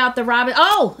think about the robin.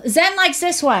 Oh, Zen likes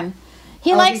this one.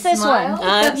 He likes he this smiled?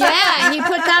 one. Yeah, he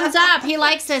put thumbs up. He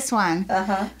likes this one.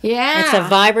 Uh-huh. Yeah. It's a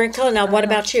vibrant color. Now, what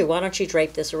about you? Why don't you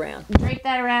drape this around? Drape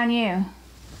that around you.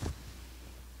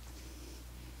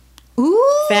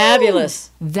 Ooh.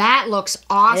 Fabulous. That looks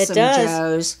awesome, It does.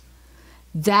 Joes.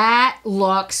 That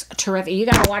looks terrific. You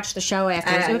got to watch the show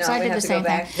after. I Oops, know, I we did have the to go same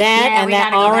thing. back. That Yeah, and we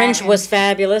that gotta go orange back was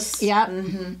fabulous. Yep.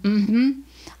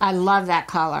 I love that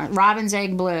color. Robin's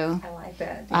egg blue. I like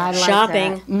that. I like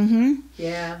Shopping. that.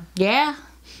 Yeah. Yeah,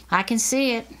 I can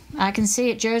see it. I can see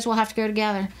it. Joe's will have to go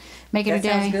together. Make it That a day.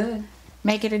 sounds good.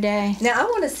 Make it a day. Now I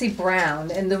want to see brown,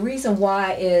 and the reason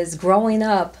why is growing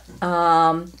up,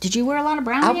 Did you wear a lot of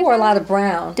brown? I when you wore a grew lot up? of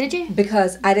brown. Did you?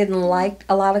 Because I didn't like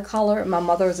a lot of color. My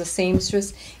mother was a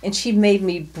seamstress, and she made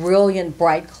me brilliant,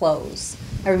 bright clothes.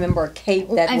 I remember a cape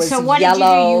that And was so what did you do?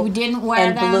 yellow You didn't wear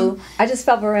and them? blue. I just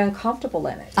felt very uncomfortable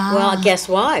in it. Well, guess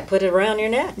why? Put it around your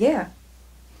neck. Yeah,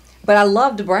 but I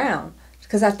loved brown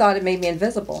because I thought it made me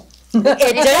invisible. It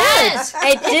does.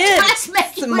 It did. does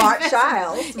make you Smart invisible.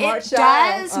 child. Smart It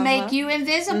child. does make you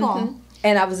invisible.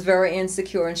 And I was very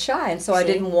insecure and shy, and so I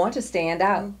didn't want to stand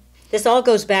out. This all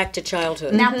goes back to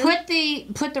childhood. Now put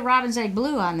the robin's egg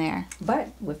blue on there. But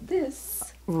with this,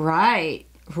 Right.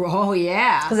 Oh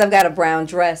yeah. because I've got a brown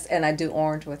dress and I do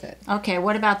orange with it. Okay.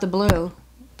 What about the blue?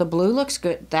 The blue looks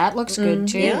good. That looks good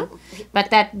too. Yeah. But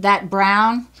that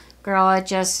brown, girl,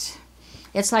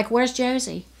 it's like, where's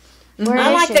Josie? Where I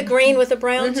is like she? the green with the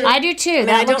brown too. I do too. I mean,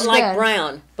 That I don't looks like good.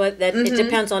 brown, but that it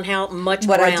depends on how much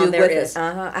What brown I do there with is. it.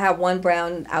 I have one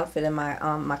brown outfit in my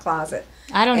my closet.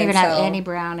 I don't And even have so any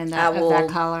brown in I that of will- that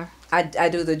color. I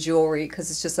do the jewelry because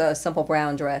it's just a simple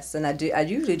brown dress, and I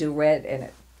usually do red in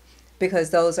it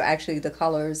because those are actually the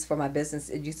colors for my business.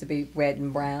 It used to be red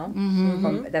and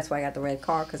brown. That's why I got the red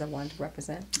car, because I wanted to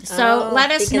represent. So Oh, let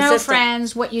be us know, consistent.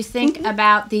 friends, what you think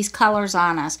about these colors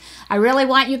on us. I really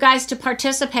want you guys to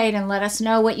participate and let us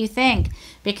know what you think,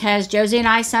 because Josie and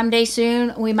I someday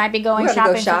soon we might be going We're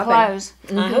gonna go shopping for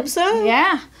shopping. clothes. I hope so.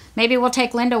 Yeah. Maybe we'll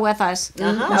take Linda with us.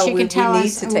 No, She we can tell need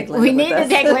us. to take Linda we with need to us.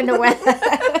 take Linda with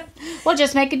us. We'll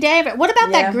just make a day of it. What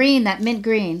about Yeah. that green, that mint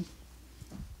green?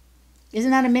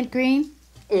 Isn't that a mint green?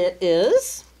 It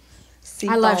is.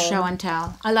 I love Seafoam. show and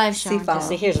tell. I love show and Seafoam. tell.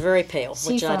 See, here's very pale,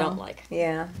 which I Seafoam. don't like.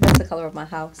 Yeah, that's the color of my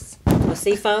house. A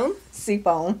sea foam?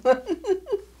 Seafoam.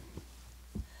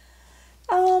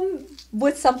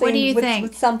 With something. What do you with, think?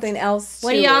 With something else.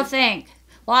 What to do y'all it. think?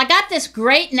 Well, I got this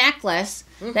great necklace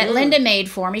that Linda made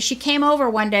for me. She came over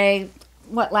one day,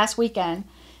 last weekend,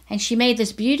 and she made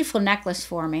this beautiful necklace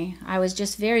for me. I was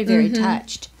just very, very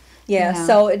touched. Yeah, Yeah.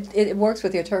 so it works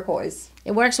with your turquoise.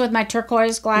 It works with my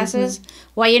turquoise glasses.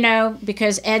 Well,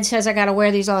 because Ed says I got to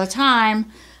wear these all the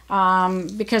time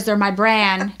because they're my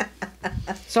brand.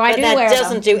 So I But do that wear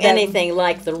doesn't them. do anything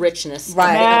like the richness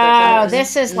Right. of the other No, colors.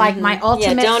 this is like my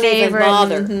ultimate Yeah, don't favorite. even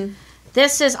bother.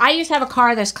 This is. I used to have a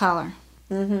car this color.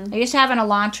 I used to have an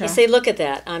Elantra. You see, look at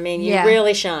that. I mean, you Yeah.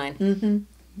 really shine.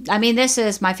 I mean, this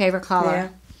is my favorite color. Yeah.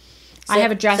 I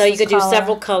have a dress. So you could color. do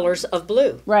several colors of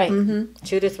blue. Right.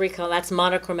 2 to 3 colors. That's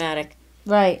monochromatic.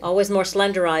 Right. Always more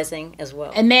slenderizing as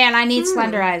well. And man, I need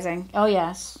slenderizing. Oh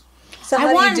yes. So I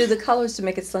how want- do you do the colors to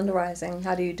make it slenderizing?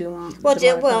 How do you do Well, the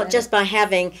well, monochromatic? just by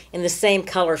having in the same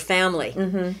color family,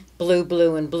 blue,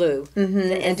 blue, and blue.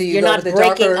 And do you you're go not with the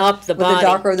breaking darker, up the with body. the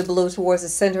darker the blue towards the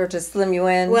center to slim you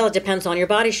in? Well, it depends on your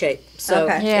body shape. So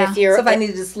Okay. Yeah. if you're so if I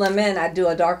needed to slim in, I'd do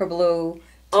a darker blue.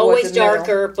 towards always the middle.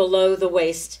 darker below the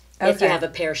waist. If you Okay. have a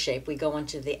pear shape, we go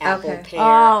into the apple Okay. pear.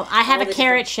 Oh, I have all a the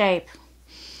carrot shape.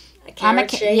 different- I'm a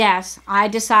carrot shape. yes. I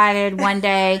decided one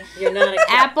day You're not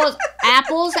a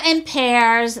apples and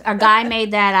pears. A guy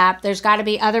made that up. There's got to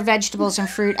be other vegetables and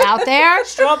fruit out there.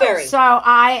 strawberry. So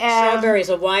I am. Strawberry is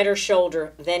a wider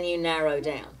shoulder, then you narrow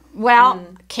down. Well,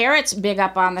 carrots big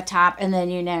up on the top, and then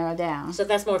you narrow down. So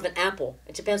that's more of an apple.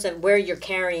 It depends on where you're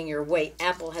carrying your weight.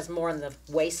 Apple has more in the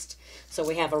waist, so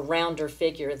we have a rounder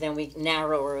figure. Then we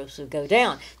narrower as we go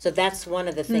down. So that's one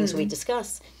of the things we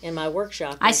discuss in my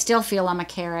workshop. I still feel I'm a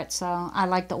carrot, so I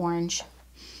like the orange.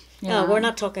 No, we're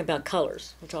not talking about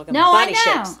colors. We're talking No, about I body know.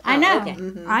 shapes. I Oh, know. okay.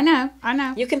 I know. I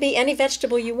know. You can be any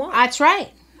vegetable you want. That's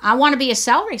right. I want to be a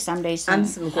celery someday soon. I'm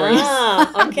some grapes.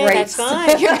 Ah, okay, that's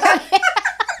Grapes. fine.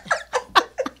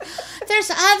 There's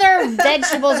other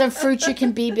vegetables and fruits you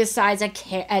can be besides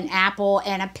an apple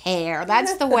and a pear.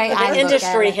 That's the way I The look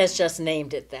industry at it. has just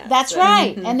named it that. That's so.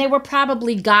 right. And they were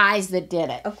probably guys that did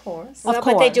it. Of course. Well, Of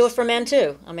but they do it course. for men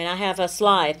too. I mean, I have a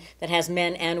slide that has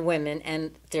men and women,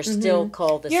 and they're still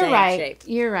called the You're same right. shape.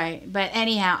 You're right. But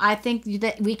anyhow, I think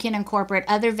that we can incorporate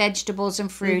other vegetables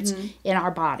and fruits in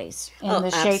our bodies, in Oh,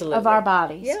 the shape absolutely. of our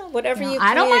bodies. Yeah, whatever you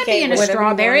I don't mind communicate being a with. Whatever you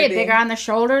strawberry, wanna be. bigger on the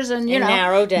shoulders, and And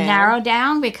narrow down. narrow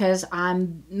down because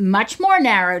I'm much more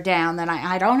narrowed down than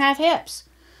I don't have hips.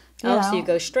 Oh, so you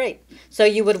go straight. So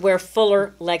you would wear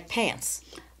fuller leg pants.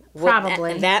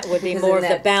 Probably. And that would be Because more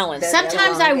then of the that- balance. that-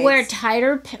 Sometimes I elongates. wear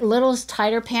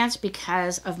tighter pants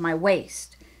because of my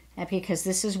waist. because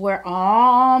this is where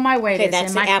all my weight Okay, is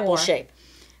that's in the my apple core. shape.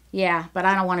 Yeah, but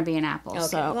I don't want to be an apple. Okay.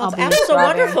 So Well, I'll be apples are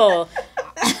strawberry. wonderful.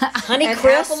 Honey An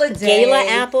Crisp, apple a day. Gala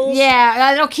apples.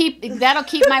 yeah, that'll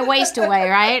keep my waist away,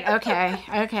 right?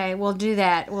 Okay, we'll do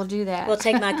that. We'll do that. Well,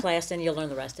 take my class and you'll learn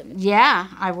the rest of it. Yeah,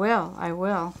 I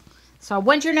will. So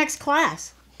when's your next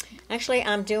class? Actually,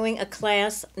 I'm doing a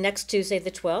class next Tuesday,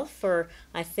 the 12th, for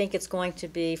I think it's going to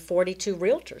be 42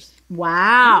 realtors.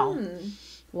 Wow.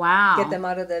 Wow. Get them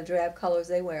out of the drab colors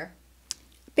they wear.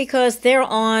 Because they're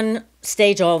on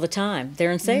stage all the time.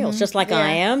 They're in sales, just like I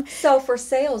Yeah. am. So for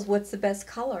sales, what's the best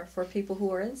color for people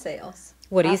who are in sales?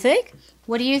 What do you think?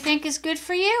 What do you think is good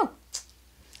for you?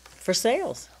 For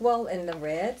sales. Well, in the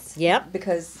reds. Yep.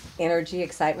 Because energy,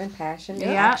 excitement, passion,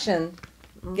 Yeah. action.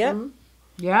 Yep.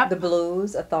 Yep. The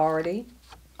blues, authority,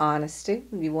 honesty.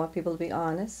 You want people to be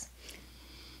honest.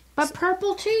 But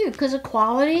purple too, because of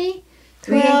quality,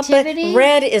 Well, but creativity.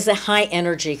 red is a high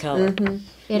energy color.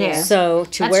 It is. So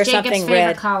to That's wear Jacob's something favorite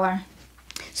red, color.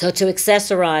 so to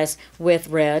accessorize with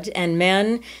red, and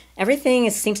men, everything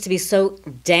seems to be so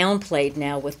downplayed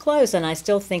now with clothes, and I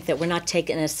still think that we're not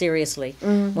taking it seriously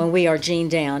when we are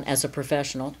jeaned down as a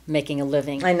professional, making a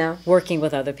living, I know. working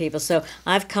with other people. So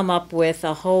I've come up with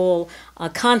a whole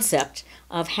concept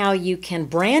of how you can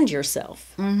brand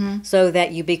yourself so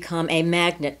that you become a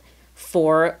magnet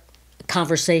for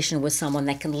conversation with someone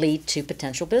that can lead to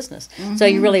potential business. So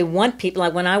you really want people,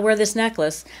 like when I wear this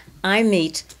necklace, I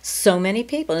meet so many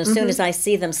people. And as soon as I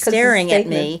see them staring at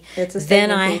me, It's a then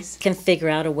statement I piece. can figure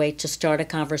out a way to start a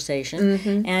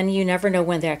conversation. And you never know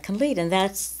when that can lead. And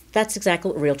that's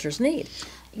exactly what realtors need.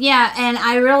 Yeah, and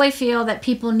I really feel that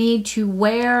people need to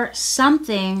wear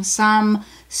something, some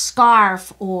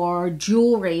scarf or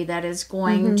jewelry that is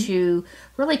going to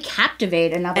really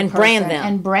captivate another And person brand them.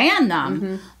 and brand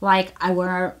them. Like I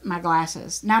wear my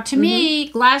glasses. Now, to me,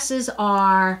 glasses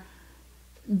are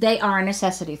a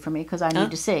necessity for me because I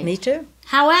need to see. Me too.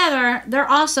 However, they're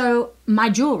also my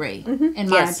jewelry, in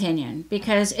my Yes. opinion,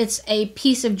 because it's a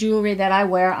piece of jewelry that I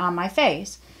wear on my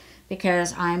face.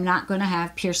 Because I'm not going to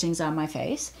have piercings on my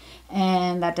face,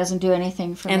 and that doesn't do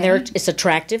anything for And me. it's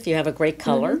attractive. You have a great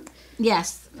color.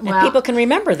 Yes, And well, people can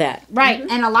remember that. right.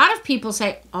 And a lot of people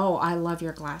say, "Oh, I love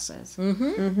your glasses.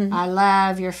 I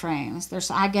love your frames."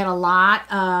 I get a lot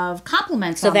of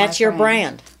compliments. So on that's my your frames.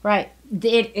 brand. Right?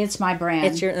 It's my brand.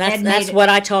 It's your. Ed That's made- what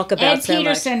I talk about Ed so much.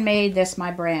 Pettersen made this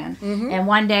my brand. And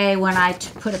one day when I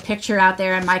put a picture out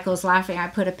there, and Michael's laughing, I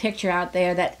put a picture out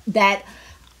there that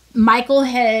Michael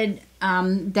had,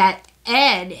 that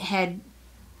Ed had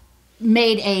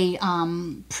made a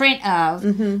print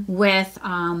of with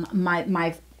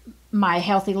my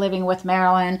Healthy Living with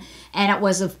Marilyn, and it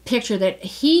was a picture that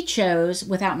he chose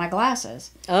without my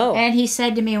glasses. Oh. And he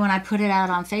said to me when I put it out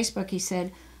on Facebook, he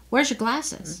said, "Where's your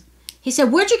glasses?" He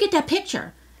said, "Where'd you get that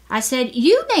picture?" I said,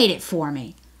 "You made it for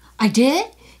me." "I did?"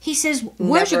 He says,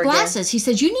 "Where's your Never again. glasses?" He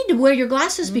says, "You need to wear your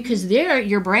glasses because they're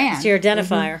your brand." It's your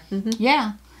identifier.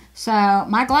 Yeah. So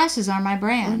my glasses are my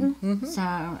brand.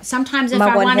 So sometimes if My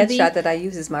I one want to be, headshot that I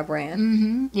use is my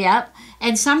brand. yep.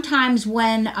 And sometimes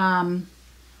when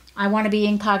I want to be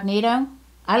incognito,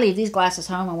 I leave these glasses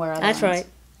home and wear other That's ones. right.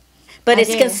 But I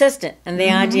it's do. consistent. And the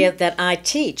idea that I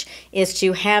teach is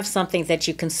to have something that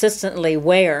you consistently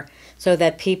wear so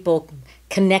that people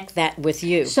connect that with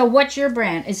you. So what's your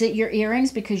brand? Is it your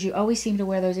earrings? Because you always seem to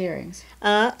wear those earrings.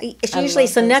 It's I usually love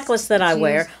it's a those. necklace that I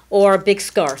wear or a big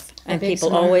scarf. And big people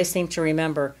scarf. always seem to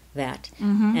remember that.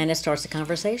 And it starts a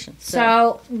conversation.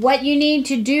 So what you need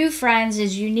to do, friends,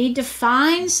 is you need to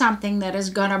find something that is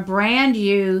going to brand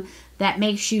you, that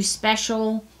makes you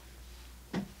special,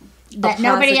 that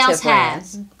nobody positive else brand.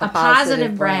 has. A A positive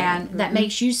positive brand brand. that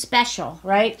makes you special,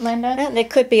 right, Linda? And it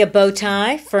could be a bow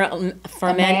tie for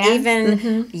men. man.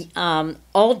 Even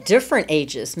all different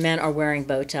ages, men are wearing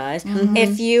bow ties.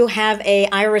 If you have a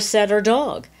Irish setter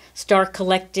dog, start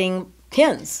collecting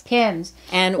pins Pins.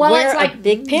 and Well, wear it's like- a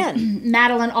big pin.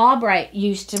 Madeline Albright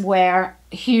used to wear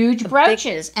huge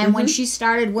brooches, and when she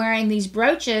started wearing these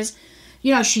brooches,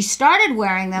 you know, she started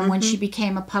wearing them when she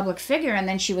became a public figure, and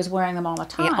then she was wearing them all the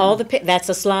time. All the that's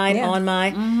a slide Yeah. on my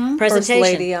First presentation.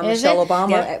 lady Is Michelle it? Obama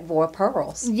Yeah. wore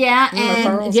pearls. Yeah, Her and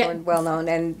pearls yeah, were well known,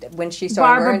 and when she started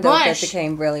Barbara wearing those, Bush. that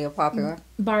became really popular.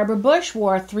 Barbara Bush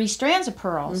wore 3 strands of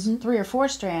pearls, 3 or 4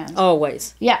 strands.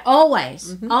 Always. Yeah,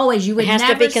 always, always. You would It has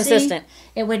never to be consistent.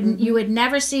 See, it would you would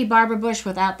never see Barbara Bush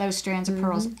without those strands of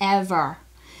pearls ever.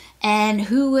 And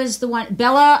who was the one?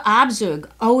 Bella Abzug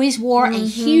always wore a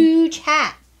huge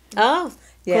hat. Oh,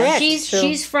 Yeah. correct.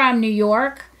 She's from New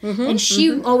York, and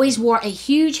she always wore a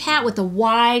huge hat with a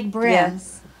wide brim.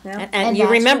 Yes. Yeah. and and you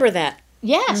that's remember that.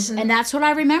 Yes, and that's what I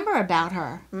remember about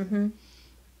her.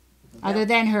 other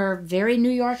than her very New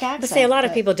York accent. But see, a lot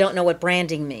of people don't know what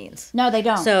branding means. No, they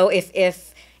don't. So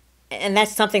if and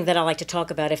that's something that I like to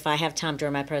talk about if I have time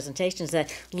during my presentations, that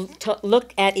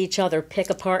look at each other, pick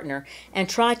a partner, and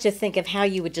try to think of how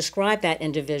you would describe that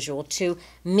individual to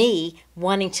me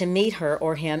wanting to meet her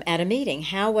or him at a meeting.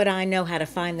 How would I know how to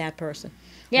find that person?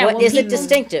 Yeah, What well, is it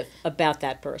distinctive about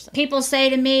that person? People say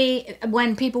to me,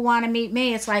 when people want to meet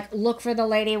me, it's like, look for the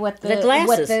lady with the glasses.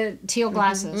 with the teal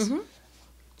glasses.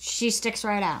 She sticks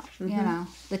right out, you know,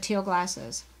 the teal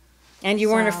glasses. And you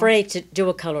weren't So- afraid to do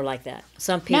a color like that.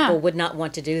 Some people No. would not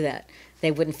want to do that.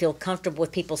 They wouldn't feel comfortable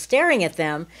with people staring at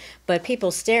them, but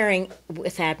people staring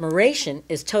with admiration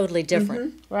is totally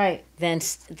different Right.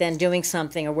 than doing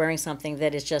something or wearing something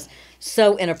that is just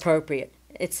so inappropriate.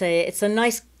 It's a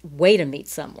nice way to meet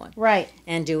someone. Right.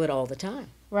 And do it all the time.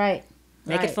 Right.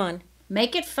 Make Right. it fun.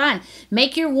 Make it fun.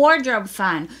 Make your wardrobe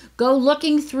fun. Go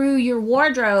looking through your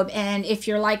wardrobe, and if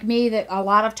you're like me, that a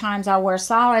lot of times I'll wear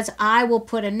solids, I will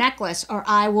put a necklace or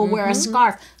I will wear a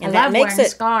scarf. And I that love makes wearing it-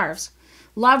 scarves.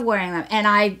 Love wearing them, and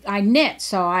I knit,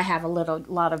 so I have a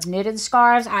lot of knitted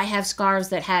scarves. I have scarves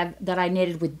that I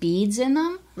knitted with beads in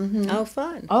them. Oh,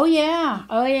 fun. Oh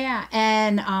yeah,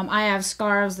 and I have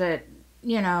scarves that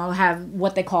have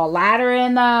what they call ladder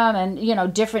in them,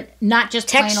 and different, not just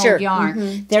plain Texture. old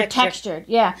yarn. They're textured.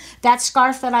 Yeah, that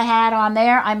scarf that I had on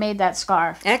there, I made that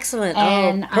scarf. Excellent.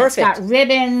 And oh, it's perfect. got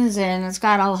ribbons and it's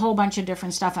got a whole bunch of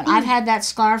different stuff. And I've had that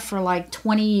scarf for like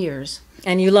 20 years.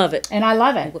 And you love it. And I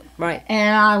love it. Right.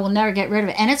 And I will never get rid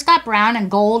of it. And it's got brown and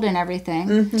gold and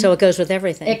everything. So it goes with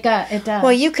everything. It does.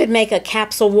 Well, you could make a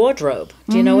capsule wardrobe.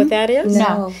 Do you know what that is?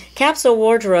 No. Capsule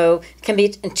wardrobe can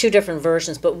be in two different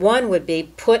versions, but one would be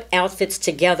put outfits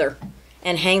together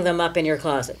and hang them up in your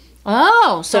closet.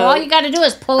 Oh, so all you got to do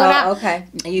is pull it out. Okay.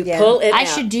 You pull it I out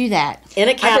should do that. in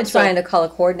a I've been capsule, trying to color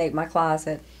coordinate my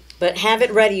closet. but have it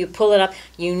ready. You pull it up.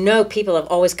 You know, people have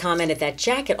always commented that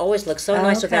jacket always looks so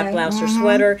nice with that Okay. blouse or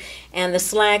sweater. And the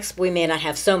slacks, we may not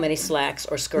have so many slacks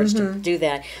or skirts to do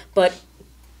that, but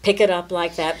pick it up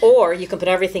like that. Or you can put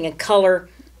everything in color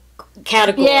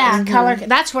categories. Yeah, color.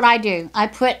 That's what I do. I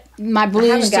put my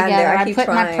blues gotten together. there. I I keep put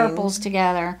my trying. purples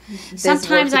together. work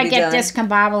Sometimes to I be get done.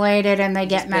 discombobulated and they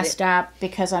get put messed up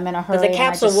because I'm in a hurry. But the and I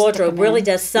capsule just stick wardrobe them really in.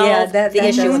 does solve Yeah, that the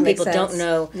issue does when make people don't sense.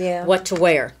 know Yeah. what to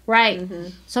wear. Right.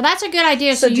 So that's a good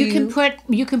idea. So, So you do can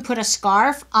you- put a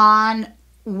scarf on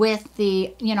with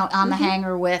the on the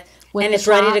hanger with And the it's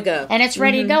ready top, to go. And it's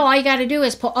ready to go. All you got to do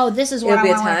is pull. Oh, this is what It'll I be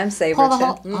a want. time saver, Pull the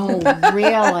too. whole. Oh,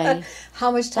 really? How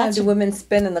much time do women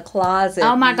spend in the closet?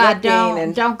 Oh my God! looking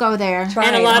and Don't go there. trying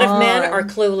And a lot of men on? are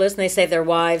clueless, and they say their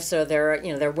wives or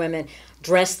their women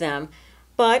dress them.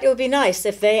 But it would be nice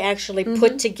if they actually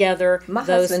put together My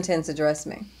those. husband tends to dress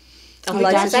me. Oh, He he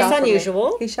likes does? to shop That's for me.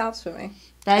 unusual. He shops for me.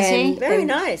 Does he? Very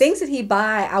nice. Things that he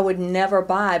buy, I would never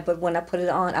buy, but when I put it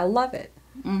on, I love it.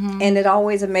 And it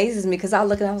always amazes me because I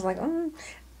look and I was like,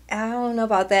 I don't know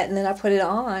about that. And then I put it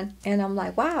on and I'm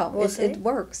like, wow, see? it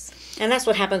works. And that's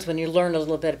what happens when you learn a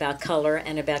little bit about color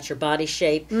and about your body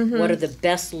shape. What are the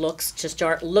best looks to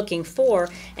start looking for,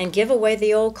 and give away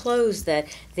the old clothes that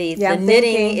the I'm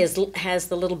knitting thinking- has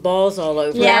the little balls all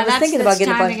over. Yeah, I was that's- thinking about it's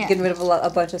time to getting rid of a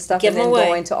bunch of stuff Give and then 'em away.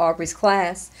 going to Aubrey's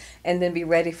class and then be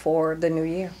ready for the new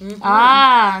year.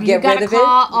 Ah, you Get got rid to of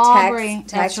call it, Aubrey.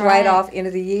 tax That's write right. off end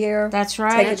of the year. That's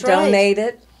right. Take That's it, right. donate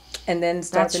it, and then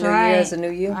start That's the new right. year as a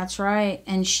new you. That's right.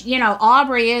 And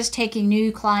Aubrey is taking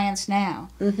new clients now.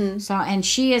 So and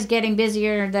she is getting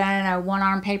busier than a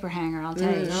one-arm paper hanger. I'll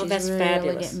tell you, Oh, she's that's really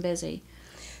fabulous. getting busy.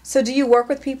 So do you work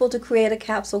with people to create a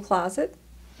capsule closet?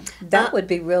 That would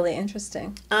be really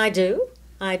interesting. I do.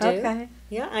 Okay.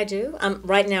 Yeah, I do.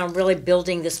 Right now I'm really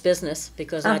building this business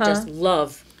because I just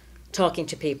love talking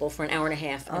to people for an hour and a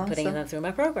half and putting Awesome. them through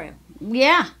my program.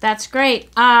 Yeah, that's great.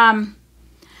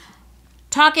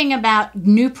 Talking about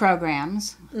new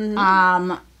programs,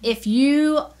 if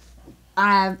you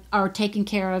are taking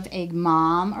care of a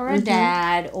mom or a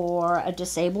dad or a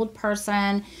disabled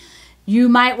person, you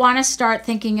might want to start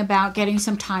thinking about getting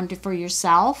some time for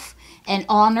yourself. And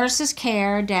All Nurses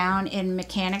Care down in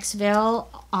Mechanicsville,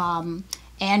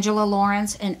 Angela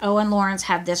Lawrence and Owen Lawrence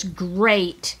have this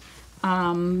great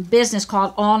business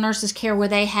called All Nurses Care, where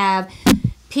they have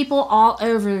people all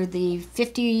over the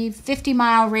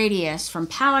 50-mile radius from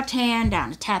Powhatan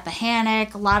down to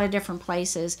Tappahannock, a lot of different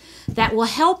places that will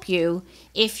help you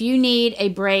if you need a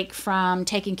break from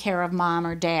taking care of mom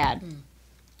or dad,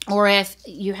 or if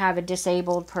you have a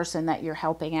disabled person that you're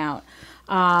helping out.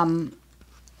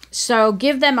 So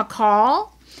give them a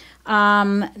call.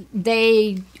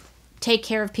 They take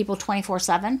care of people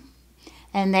 24/7.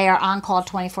 and they are on call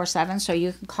 24/7. So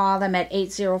you can call them at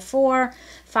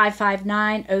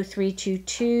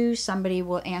 804-559-0322. Somebody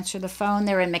will answer the phone.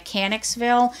 They're in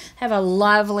Mechanicsville. Have a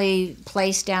lovely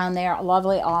place down there, a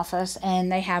lovely office,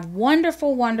 and they have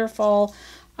wonderful, wonderful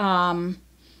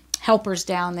helpers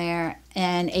down there,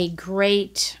 and a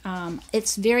great,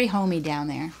 it's very homey down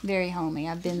there, very homey.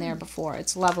 I've been there before.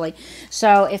 It's lovely.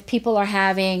 So if people are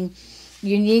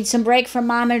you need some break from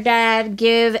mom or dad,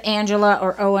 give Angela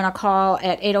or Owen a call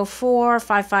at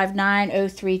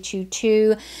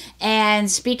 804-559-0322.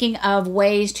 And speaking of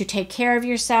ways to take care of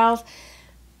yourself,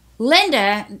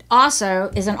 Linda also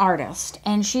is an artist,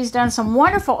 and she's done some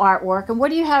wonderful artwork. And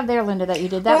what do you have there, Linda, that you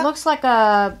did? That looks like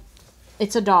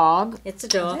it's a dog. It's a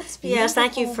dog. Yes,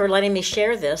 thank you for letting me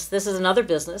share this. This is another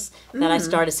business that I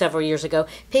started several years ago.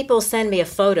 People send me a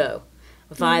photo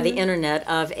via the internet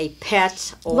of a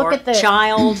pet or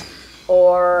child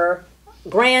or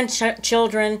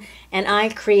grandchildren, and I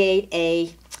create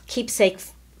a keepsake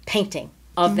painting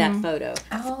of that photo,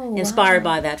 inspired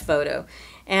by that photo.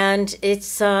 And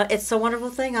it's a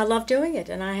wonderful thing. I love doing it,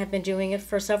 and I have been doing it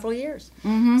for several years.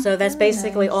 So that's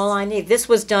basically all I need. This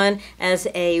was done as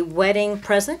a wedding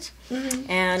present,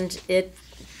 and it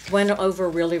went over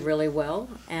really, really well.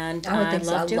 And I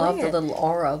love doing it. I love the little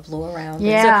aura blew around.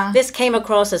 Yeah. So this came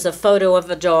across as a photo of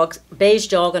a beige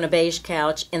dog on a beige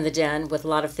couch in the den with a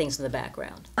lot of things in the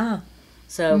background.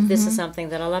 So this is something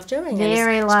that I love doing.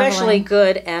 Very and it's lovely. Especially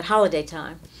good at holiday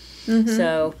time.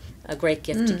 So a great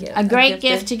gift to give. A great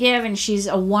gift to give, and she's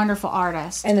a wonderful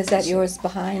artist. And is that yours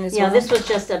behind as well? Yeah, this was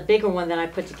just a bigger one that I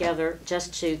put together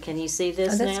can you see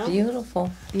this now? That's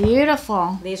beautiful.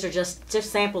 Beautiful. These are just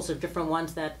samples of different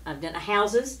ones that I've done.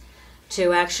 Houses,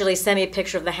 to actually send me a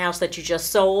picture of the house that you just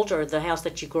sold or the house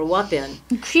that you grew up in.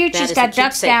 Cute. She's got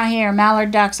ducks down here, mallard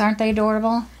ducks. Aren't they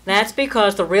adorable? That's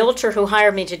because the realtor who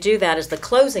hired me to do that is the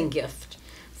closing gift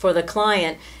for the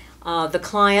client. The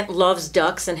client loves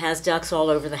ducks and has ducks all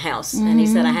over the house. And he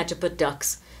said I had to put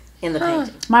ducks in the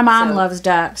painting. My mom loves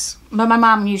ducks. But my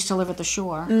mom used to live at the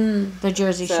shore, the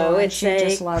Jersey Shore. So it's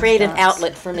a creative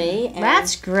outlet for me. And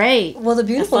that's great. Well, the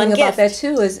beautiful thing about that,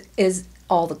 too, is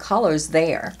all the colors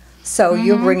there. So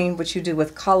you're bringing what you do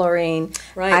with coloring.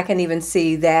 Right. I can even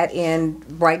see that in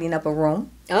brightening up a room.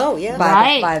 Oh, yeah.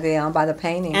 By the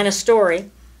painting. And a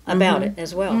story about it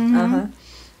as well.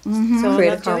 So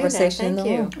create a conversation.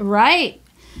 Thank you. Right.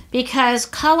 Because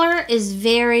color is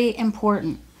very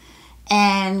important.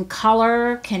 And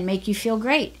color can make you feel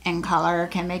great. And color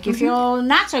can make you feel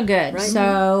not so good. Right.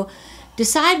 So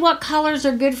decide what colors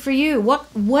are good for you.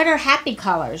 What are happy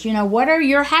colors? You know, what are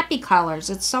your happy colors?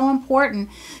 It's so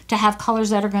important to have colors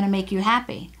that are going to make you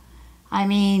happy. I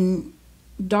mean,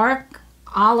 dark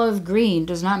olive green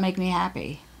does not make me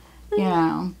happy. You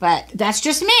know, but that's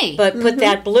just me. But put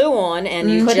that blue on and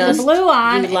you Put the blue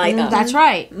on, you light up. That's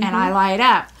right, and I light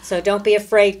up. So don't be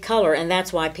afraid color, and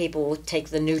that's why people will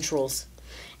take the neutrals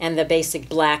and the basic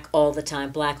black all the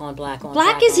time. Black on black on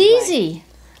Black is easy.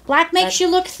 Black makes you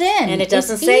look thin. And it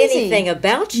doesn't say anything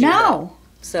about you. No.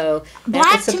 So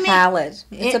Black it's a palette.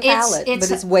 It's a palette, but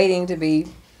it's waiting to be.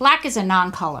 Black is a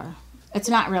non-color. It's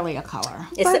not really a color.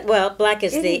 Black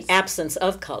is the absence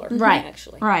of color. Right.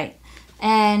 Actually. Right.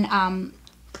 And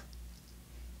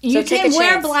you can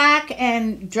wear black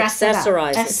and dress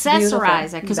Accessorize it up.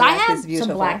 Accessorize it. Because I have some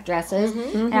black dresses,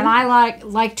 and I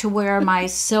like to wear my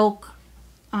silk,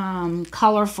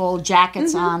 colorful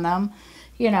jackets on them.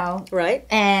 You know. Right.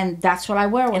 And that's what I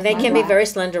wear with And they can be very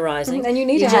slenderizing. And you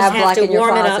need to have black in your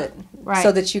closet. Right.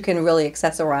 So that you can really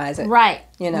accessorize it. Right.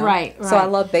 You know. Right. So I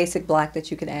love basic black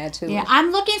that you can add to it. Yeah,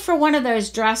 I'm looking for one of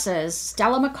those dresses.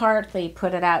 Stella McCarthy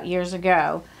put it out years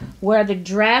ago, where the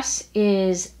dress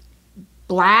is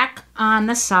black on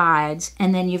the sides,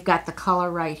 and then you've got the color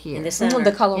right here. In the center.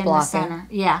 The color in blocking. the center.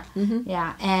 Yeah.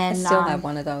 Yeah. And I still have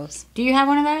one of those. Do you have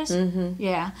one of those?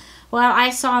 Yeah. Well,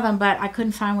 I saw them, but I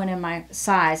couldn't find one in my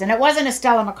size, and it wasn't a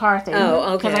Stella McCarthy.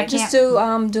 Oh, okay. Just do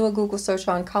a Google search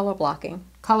on color blocking.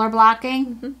 Color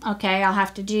blocking? Okay, I'll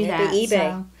have to do that. Maybe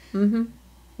eBay. So.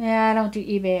 Yeah, I don't do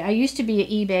eBay. I used to be an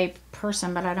eBay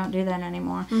person, but I don't do that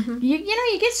anymore.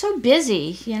 You get so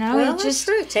busy, you know. Well, it's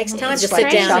true. It takes time to crazy.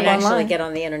 sit down and actually get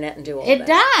on the internet and do all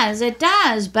that. It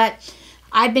does. But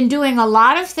I've been doing a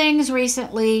lot of things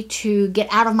recently to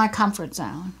get out of my comfort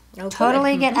zone.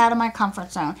 Totally get out of my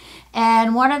comfort zone.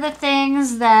 And one of the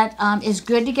things that is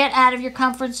good to get out of your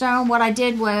comfort zone, what I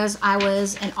did was I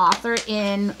was an author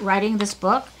in writing this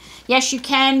book. Yes, you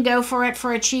can go for it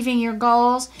for achieving your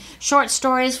goals. Short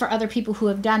stories for other people who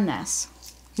have done this,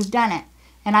 who've done it.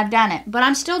 And I've done it. But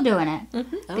I'm still doing it.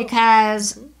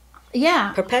 Because,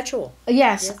 yeah. Perpetual.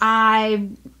 Yes.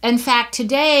 In fact,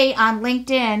 today on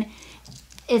LinkedIn,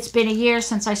 it's been a year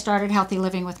since I started Healthy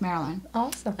Living with Marilyn.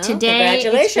 Awesome. Today,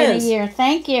 congratulations. it's been a year.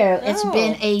 Thank you. It's Oh.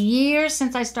 been a year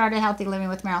since I started Healthy Living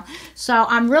with Marilyn. So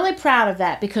I'm really proud of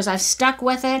that because I've stuck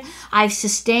with it. I've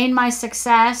sustained my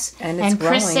success. And it's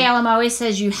Chris growing. Salem always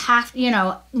says you have,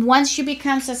 once you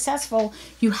become successful,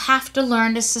 you have to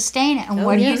learn to sustain it. And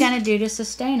what are you yes. going to do to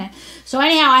sustain it? So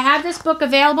anyhow, I have this book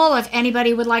available. If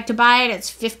anybody would like to buy it,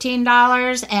 it's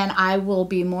 $15, and I will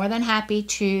be more than happy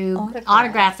to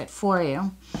autograph it for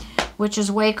you, which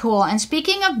is way cool. And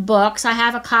speaking of books, I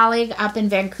have a colleague up in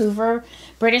Vancouver,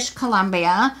 British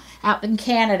Columbia, out in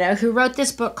Canada, who wrote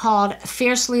this book called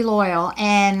Fiercely Loyal.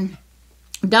 And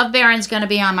Dov Barron's going to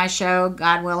be on my show,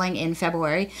 God willing, in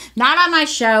February. Not on my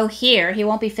show here. He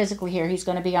won't be physically here. He's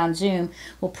going to be on Zoom.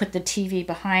 We'll put the TV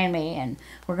behind me, and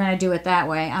we're going to do it that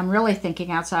way. I'm really thinking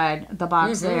outside the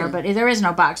box there, but there is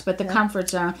no box, but the comfort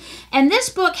zone. And this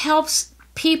book helps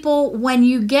people when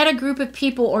you get a group of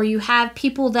people or you have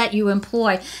people that you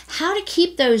employ, how to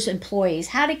keep those employees,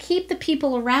 how to keep the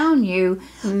people around you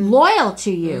loyal to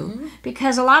you,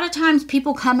 because a lot of times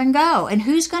people come and go, and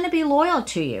who's going to be loyal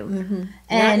to you? And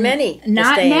Not many.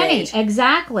 Not this day and many, age.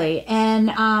 exactly. And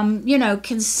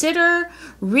consider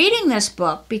reading this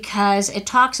book because it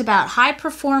talks about how high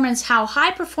performance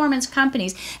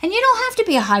companies, and you don't have to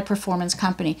be a high performance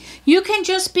company, you can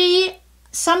just be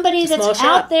somebody that's small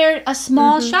shop. out there, a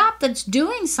small shop that's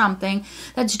doing something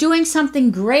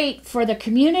great for the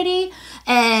community,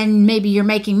 and maybe you're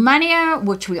making money,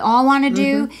 which we all want to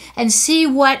do, and see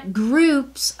what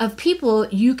groups of people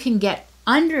you can get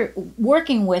under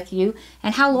working with you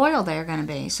and how loyal they're going to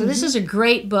be. So this is a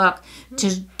great book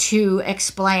to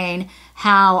explain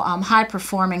how high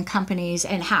performing companies,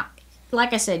 and how,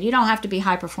 like I said, you don't have to be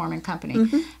high performing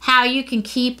company, how you can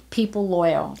keep people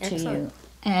loyal to you.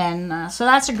 And so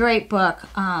that's a great book.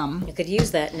 You could use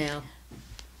that now.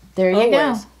 There you go.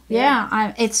 Always.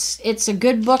 Yeah, it's a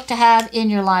good book to have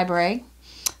in your library.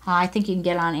 I think you can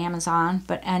get it on Amazon.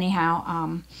 But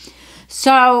anyhow,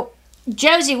 so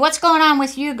Josie, what's going on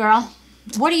with you, girl?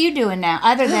 What are you doing now,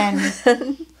 other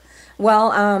than?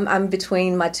 Well, I'm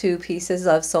between my two pieces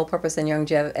of Soul Purpose and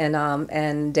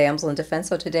and Damsel in Defense.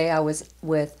 So today I was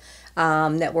with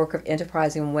Network of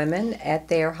Enterprising Women at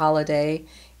their holiday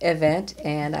event,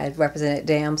 and I represented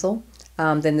Damsel.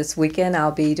 Then this weekend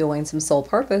I'll be doing some Soul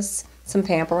Purpose, some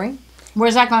pampering.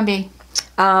 Where's that going to be?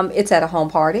 It's at a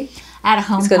home party. At a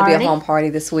home It's party. going to be a home party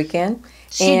this weekend.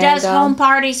 She does home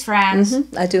parties, friends.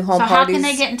 I do home so parties. how can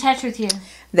they get in touch with you?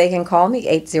 They can call me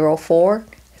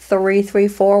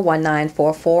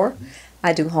 804-334-1944.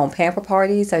 I do home pamper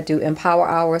parties. I do empower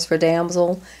hours for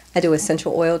Damsel. I do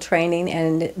essential oil training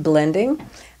and blending.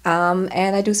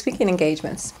 And I do speaking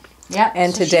engagements. Yep.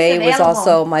 And so today she's was available.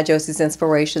 also my Josie's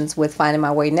Inspirations with Finding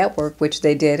My Way Network, which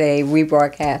they did a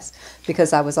rebroadcast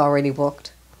because I was already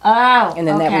booked. Oh, And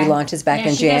then that okay. relaunches back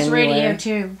in she does January. radio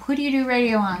too. Who do you do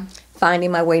radio on?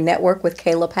 Finding My Way Network with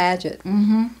Kayla Paget.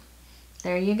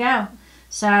 There you go.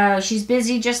 So she's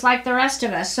busy just like the rest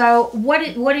of us. So what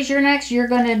is your next? You're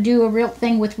going to do a real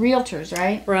thing with realtors,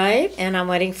 right? Right, and I'm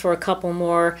waiting for a couple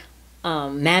more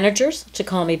managers to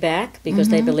call me back because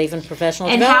they believe in professional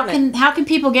And development. how can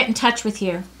people get in touch with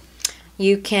you?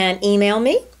 You can email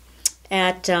me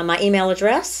at my email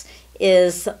address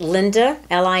is Linda,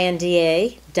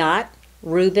 Linda, Rubin,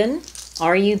 Rubin,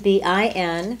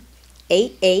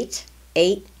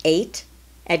 8888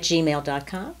 at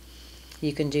gmail.com.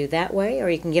 You can do that way, or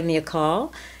you can give me a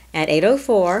call at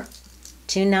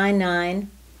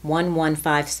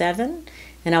 804-299-1157.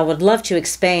 And I would love to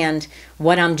expand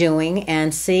what I'm doing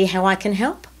and see how I can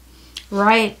help.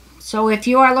 Right. So if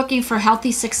you are looking for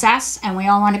healthy success, and we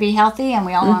all want to be healthy and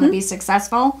we all want to be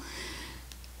successful,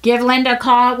 give Linda a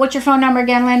call. What's your phone number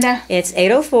again, Linda? It's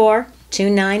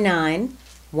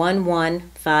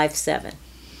 804-299-1157.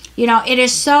 You know, it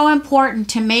is so important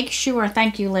to make sure.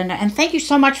 Thank you, Linda. And thank you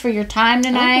so much for your time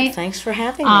tonight. Oh, thanks for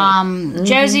having me.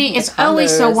 Josie, it's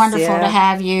always so Colors, wonderful yeah. to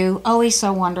have you. Always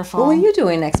so wonderful. What are you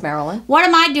doing next, Marilyn? What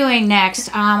am I doing next?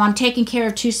 I'm taking care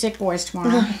of 2 sick boys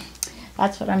tomorrow.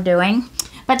 That's what I'm doing.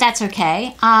 But that's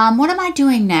okay. What am I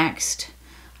doing next?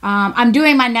 I'm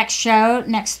doing my next show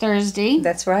next Thursday.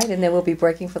 That's right, and then we'll be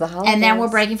breaking for the holidays. And then we're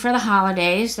breaking for the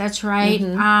holidays. That's right.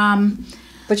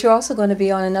 But you're also going to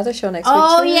be on another show next week,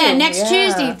 Oh, too. yeah, next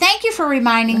Tuesday. Thank you for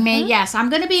reminding me. Yes, I'm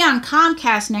going to be on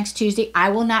Comcast next Tuesday. I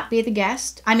will not be the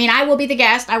guest. I mean, I will be the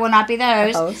guest. I will not be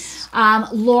the host.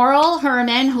 Laurel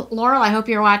Herman. Laurel, I hope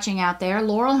you're watching out there.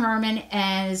 Laurel Herman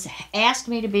has asked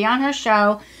me to be on her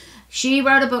show. She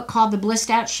wrote a book called The Blissed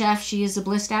Out Chef. She is a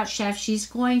blissed out chef. She's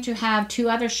going to have 2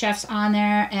 other chefs on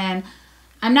there. And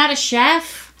I'm not a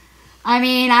chef. I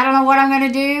mean, I don't know what I'm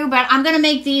going to do, but I'm going to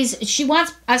make these. She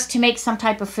wants us to make some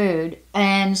type of food.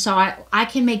 And so I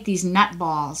can make these nut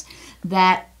balls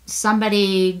that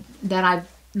somebody that I've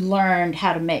learned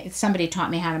how to make. Somebody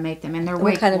taught me how to make them. And they're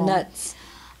way What kind cool. of nuts?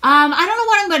 I don't know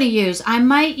what I'm going to use. I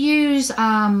might use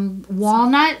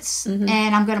walnuts, and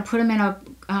I'm going to put them in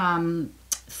a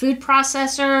food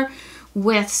processor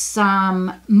with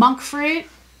some monk fruit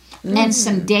and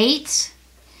some dates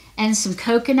and some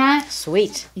coconut.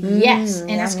 Sweet. Yes, and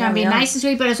it's going to be nice and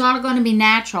sweet, but it's all going to be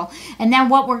natural. And then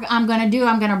what I'm going to do,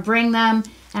 I'm going to bring them,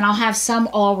 and I'll have some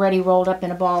already rolled up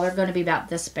in a ball. They're going to be about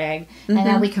this big, and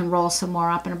then we can roll some more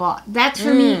up in a ball. That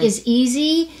for me is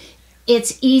easy.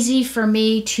 It's easy for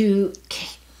me to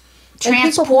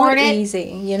transport it.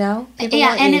 Easy, you know. People Yeah,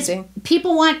 want and easy.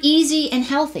 people want easy and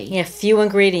healthy. Yeah, few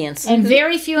ingredients. And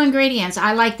very few ingredients.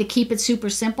 I like the keep it super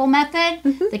simple method,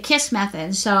 the KISS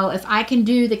method. So if I can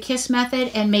do the KISS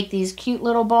method and make these cute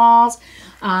little balls,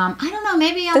 I don't know,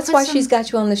 maybe I'll That's put why some... she's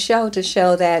got you on the show, to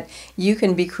show that you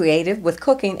can be creative with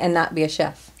cooking and not be a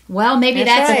chef. Well, maybe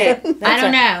that's right. it. I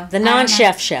don't know. The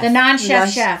non-chef chef. The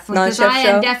non-chef chef. Because non-chef I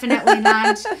am chef. definitely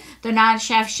the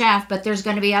non-chef chef, but there's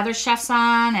going to be other chefs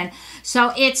on. And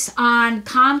so it's on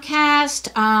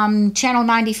Comcast, Channel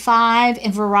 95,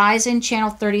 and Verizon,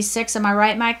 Channel 36. Am I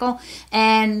right, Michael?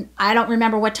 And I don't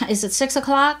remember what time. Is it 6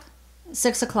 o'clock?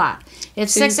 6 o'clock.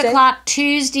 It's Tuesday? 6 o'clock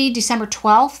Tuesday, December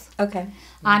 12th. Okay.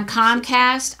 On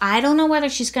Comcast. I don't know whether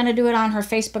she's going to do it on her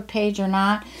Facebook page or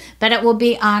not, but it will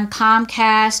be on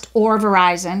Comcast or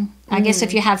Verizon. I guess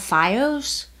if you have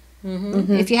Fios.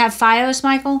 If you have Fios,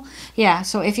 Michael? Yeah,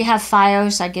 so if you have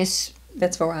Fios, I guess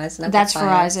That's Verizon. I've that's got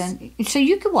Fios. Verizon. So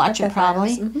you could watch I've it got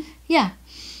probably. Fios, Yeah.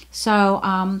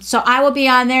 So so I will be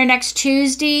on there next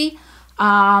Tuesday.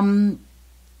 I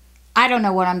don't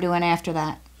know what I'm doing after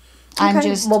that. I'm Okay.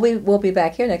 just... Well, we'll be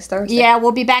back here next Thursday. Yeah,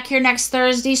 we'll be back here next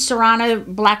Thursday. Serrana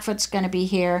Blackfoot's going to be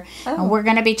here. And we're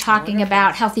going to be talking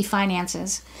about healthy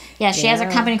finances. Yeah, she has a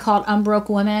company called Unbroke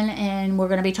Women, and we're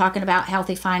going to be talking about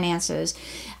healthy finances.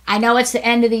 I know it's the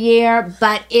end of the year,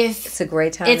 but It's a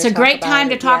great time. it's to a talk great about time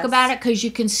to it, talk yes. about it, because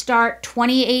you can start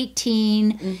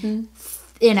 2018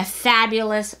 in a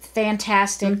fabulous,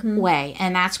 fantastic way.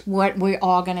 And that's what we're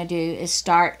all going to do, is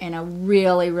start in a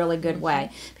really, really good way.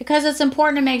 Because it's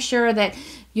important to make sure that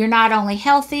you're not only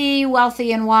healthy,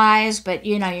 wealthy, and wise, but,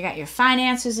 you know, you got your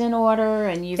finances in order,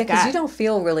 and you've Because got... you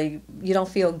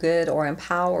don't feel good or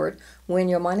empowered when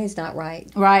your money's not right.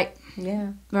 Right.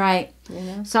 Yeah. Right. You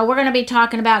know. So we're going to be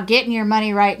talking about getting your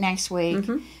money right next week.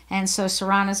 And so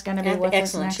Serrana's going to be with us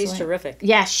Excellent. next She's week. terrific.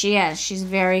 Yes, she is. She's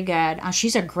very good.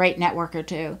 She's a great networker,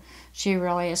 too. She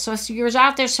really is. So if you're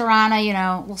out there, Serrana, you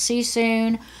know, we'll see you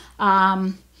soon.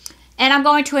 And I'm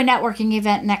going to a networking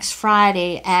event next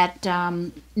Friday at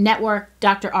Network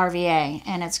Dr. RVA.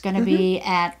 And it's going to be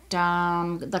at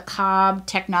the Cobb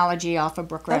Technology off of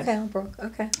Brook Road. Okay, Brooke.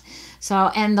 Okay.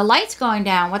 So, and the light's going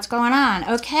down. What's going on?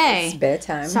 Okay. It's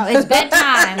bedtime. So it's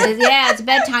bedtime. Yeah, it's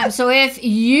bedtime. So if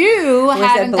you that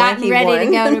haven't gotten blankie ready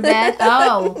to one? go to bed,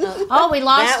 we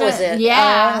lost That was it.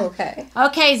 Yeah. Oh, okay.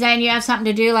 Okay, Zane, you have something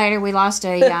to do later. We lost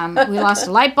a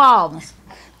light bulb.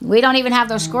 We don't even have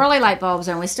those squirrely light bulbs,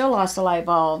 and we still lost a light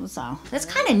bulb. So it's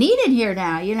kind of neat in here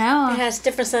now, you know. It has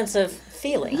different sense of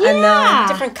feeling. I know.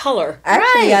 Different color.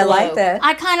 Actually, I Right. like that.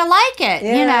 I kind of like it,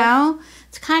 you Yeah. know.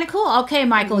 It's kind of cool. Okay,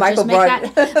 Michael, Michael just make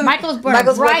brought- that. Michael's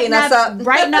waking us up.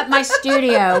 brighten up my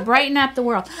studio, brighten up the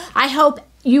world. I hope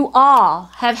you all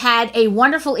have had a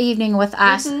wonderful evening with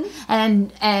us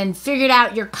and figured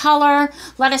out your color.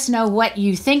 Let us know what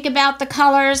you think about the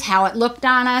colors, how it looked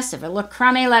on us. If it looked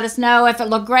crummy, let us know. If it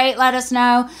looked great, let us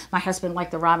know. My husband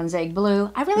liked the robin's egg blue.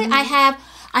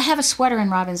 I have a sweater in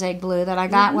robin's egg blue that I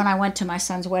got when I went to my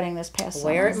son's wedding this past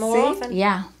Wear it summer. more often.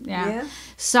 Yeah. Yeah.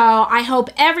 So I hope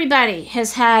everybody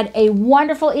has had a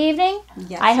wonderful evening.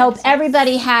 Yes, I hope yes.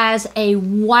 everybody has a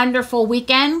wonderful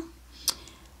weekend.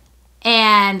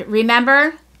 And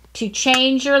remember to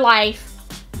change your life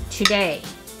today.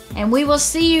 And we will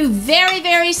see you very,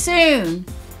 very soon.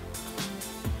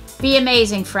 Be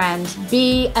amazing, friends.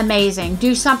 Be amazing.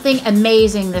 Do something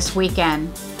amazing this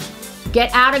weekend.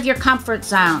 Get out of your comfort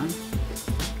zone.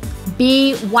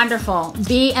 Be wonderful.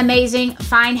 Be amazing.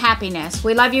 Find happiness.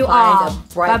 We love you all. Find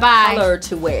a bright Bye-bye. color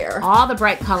to wear. All the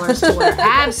bright colors to wear.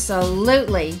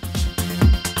 Absolutely.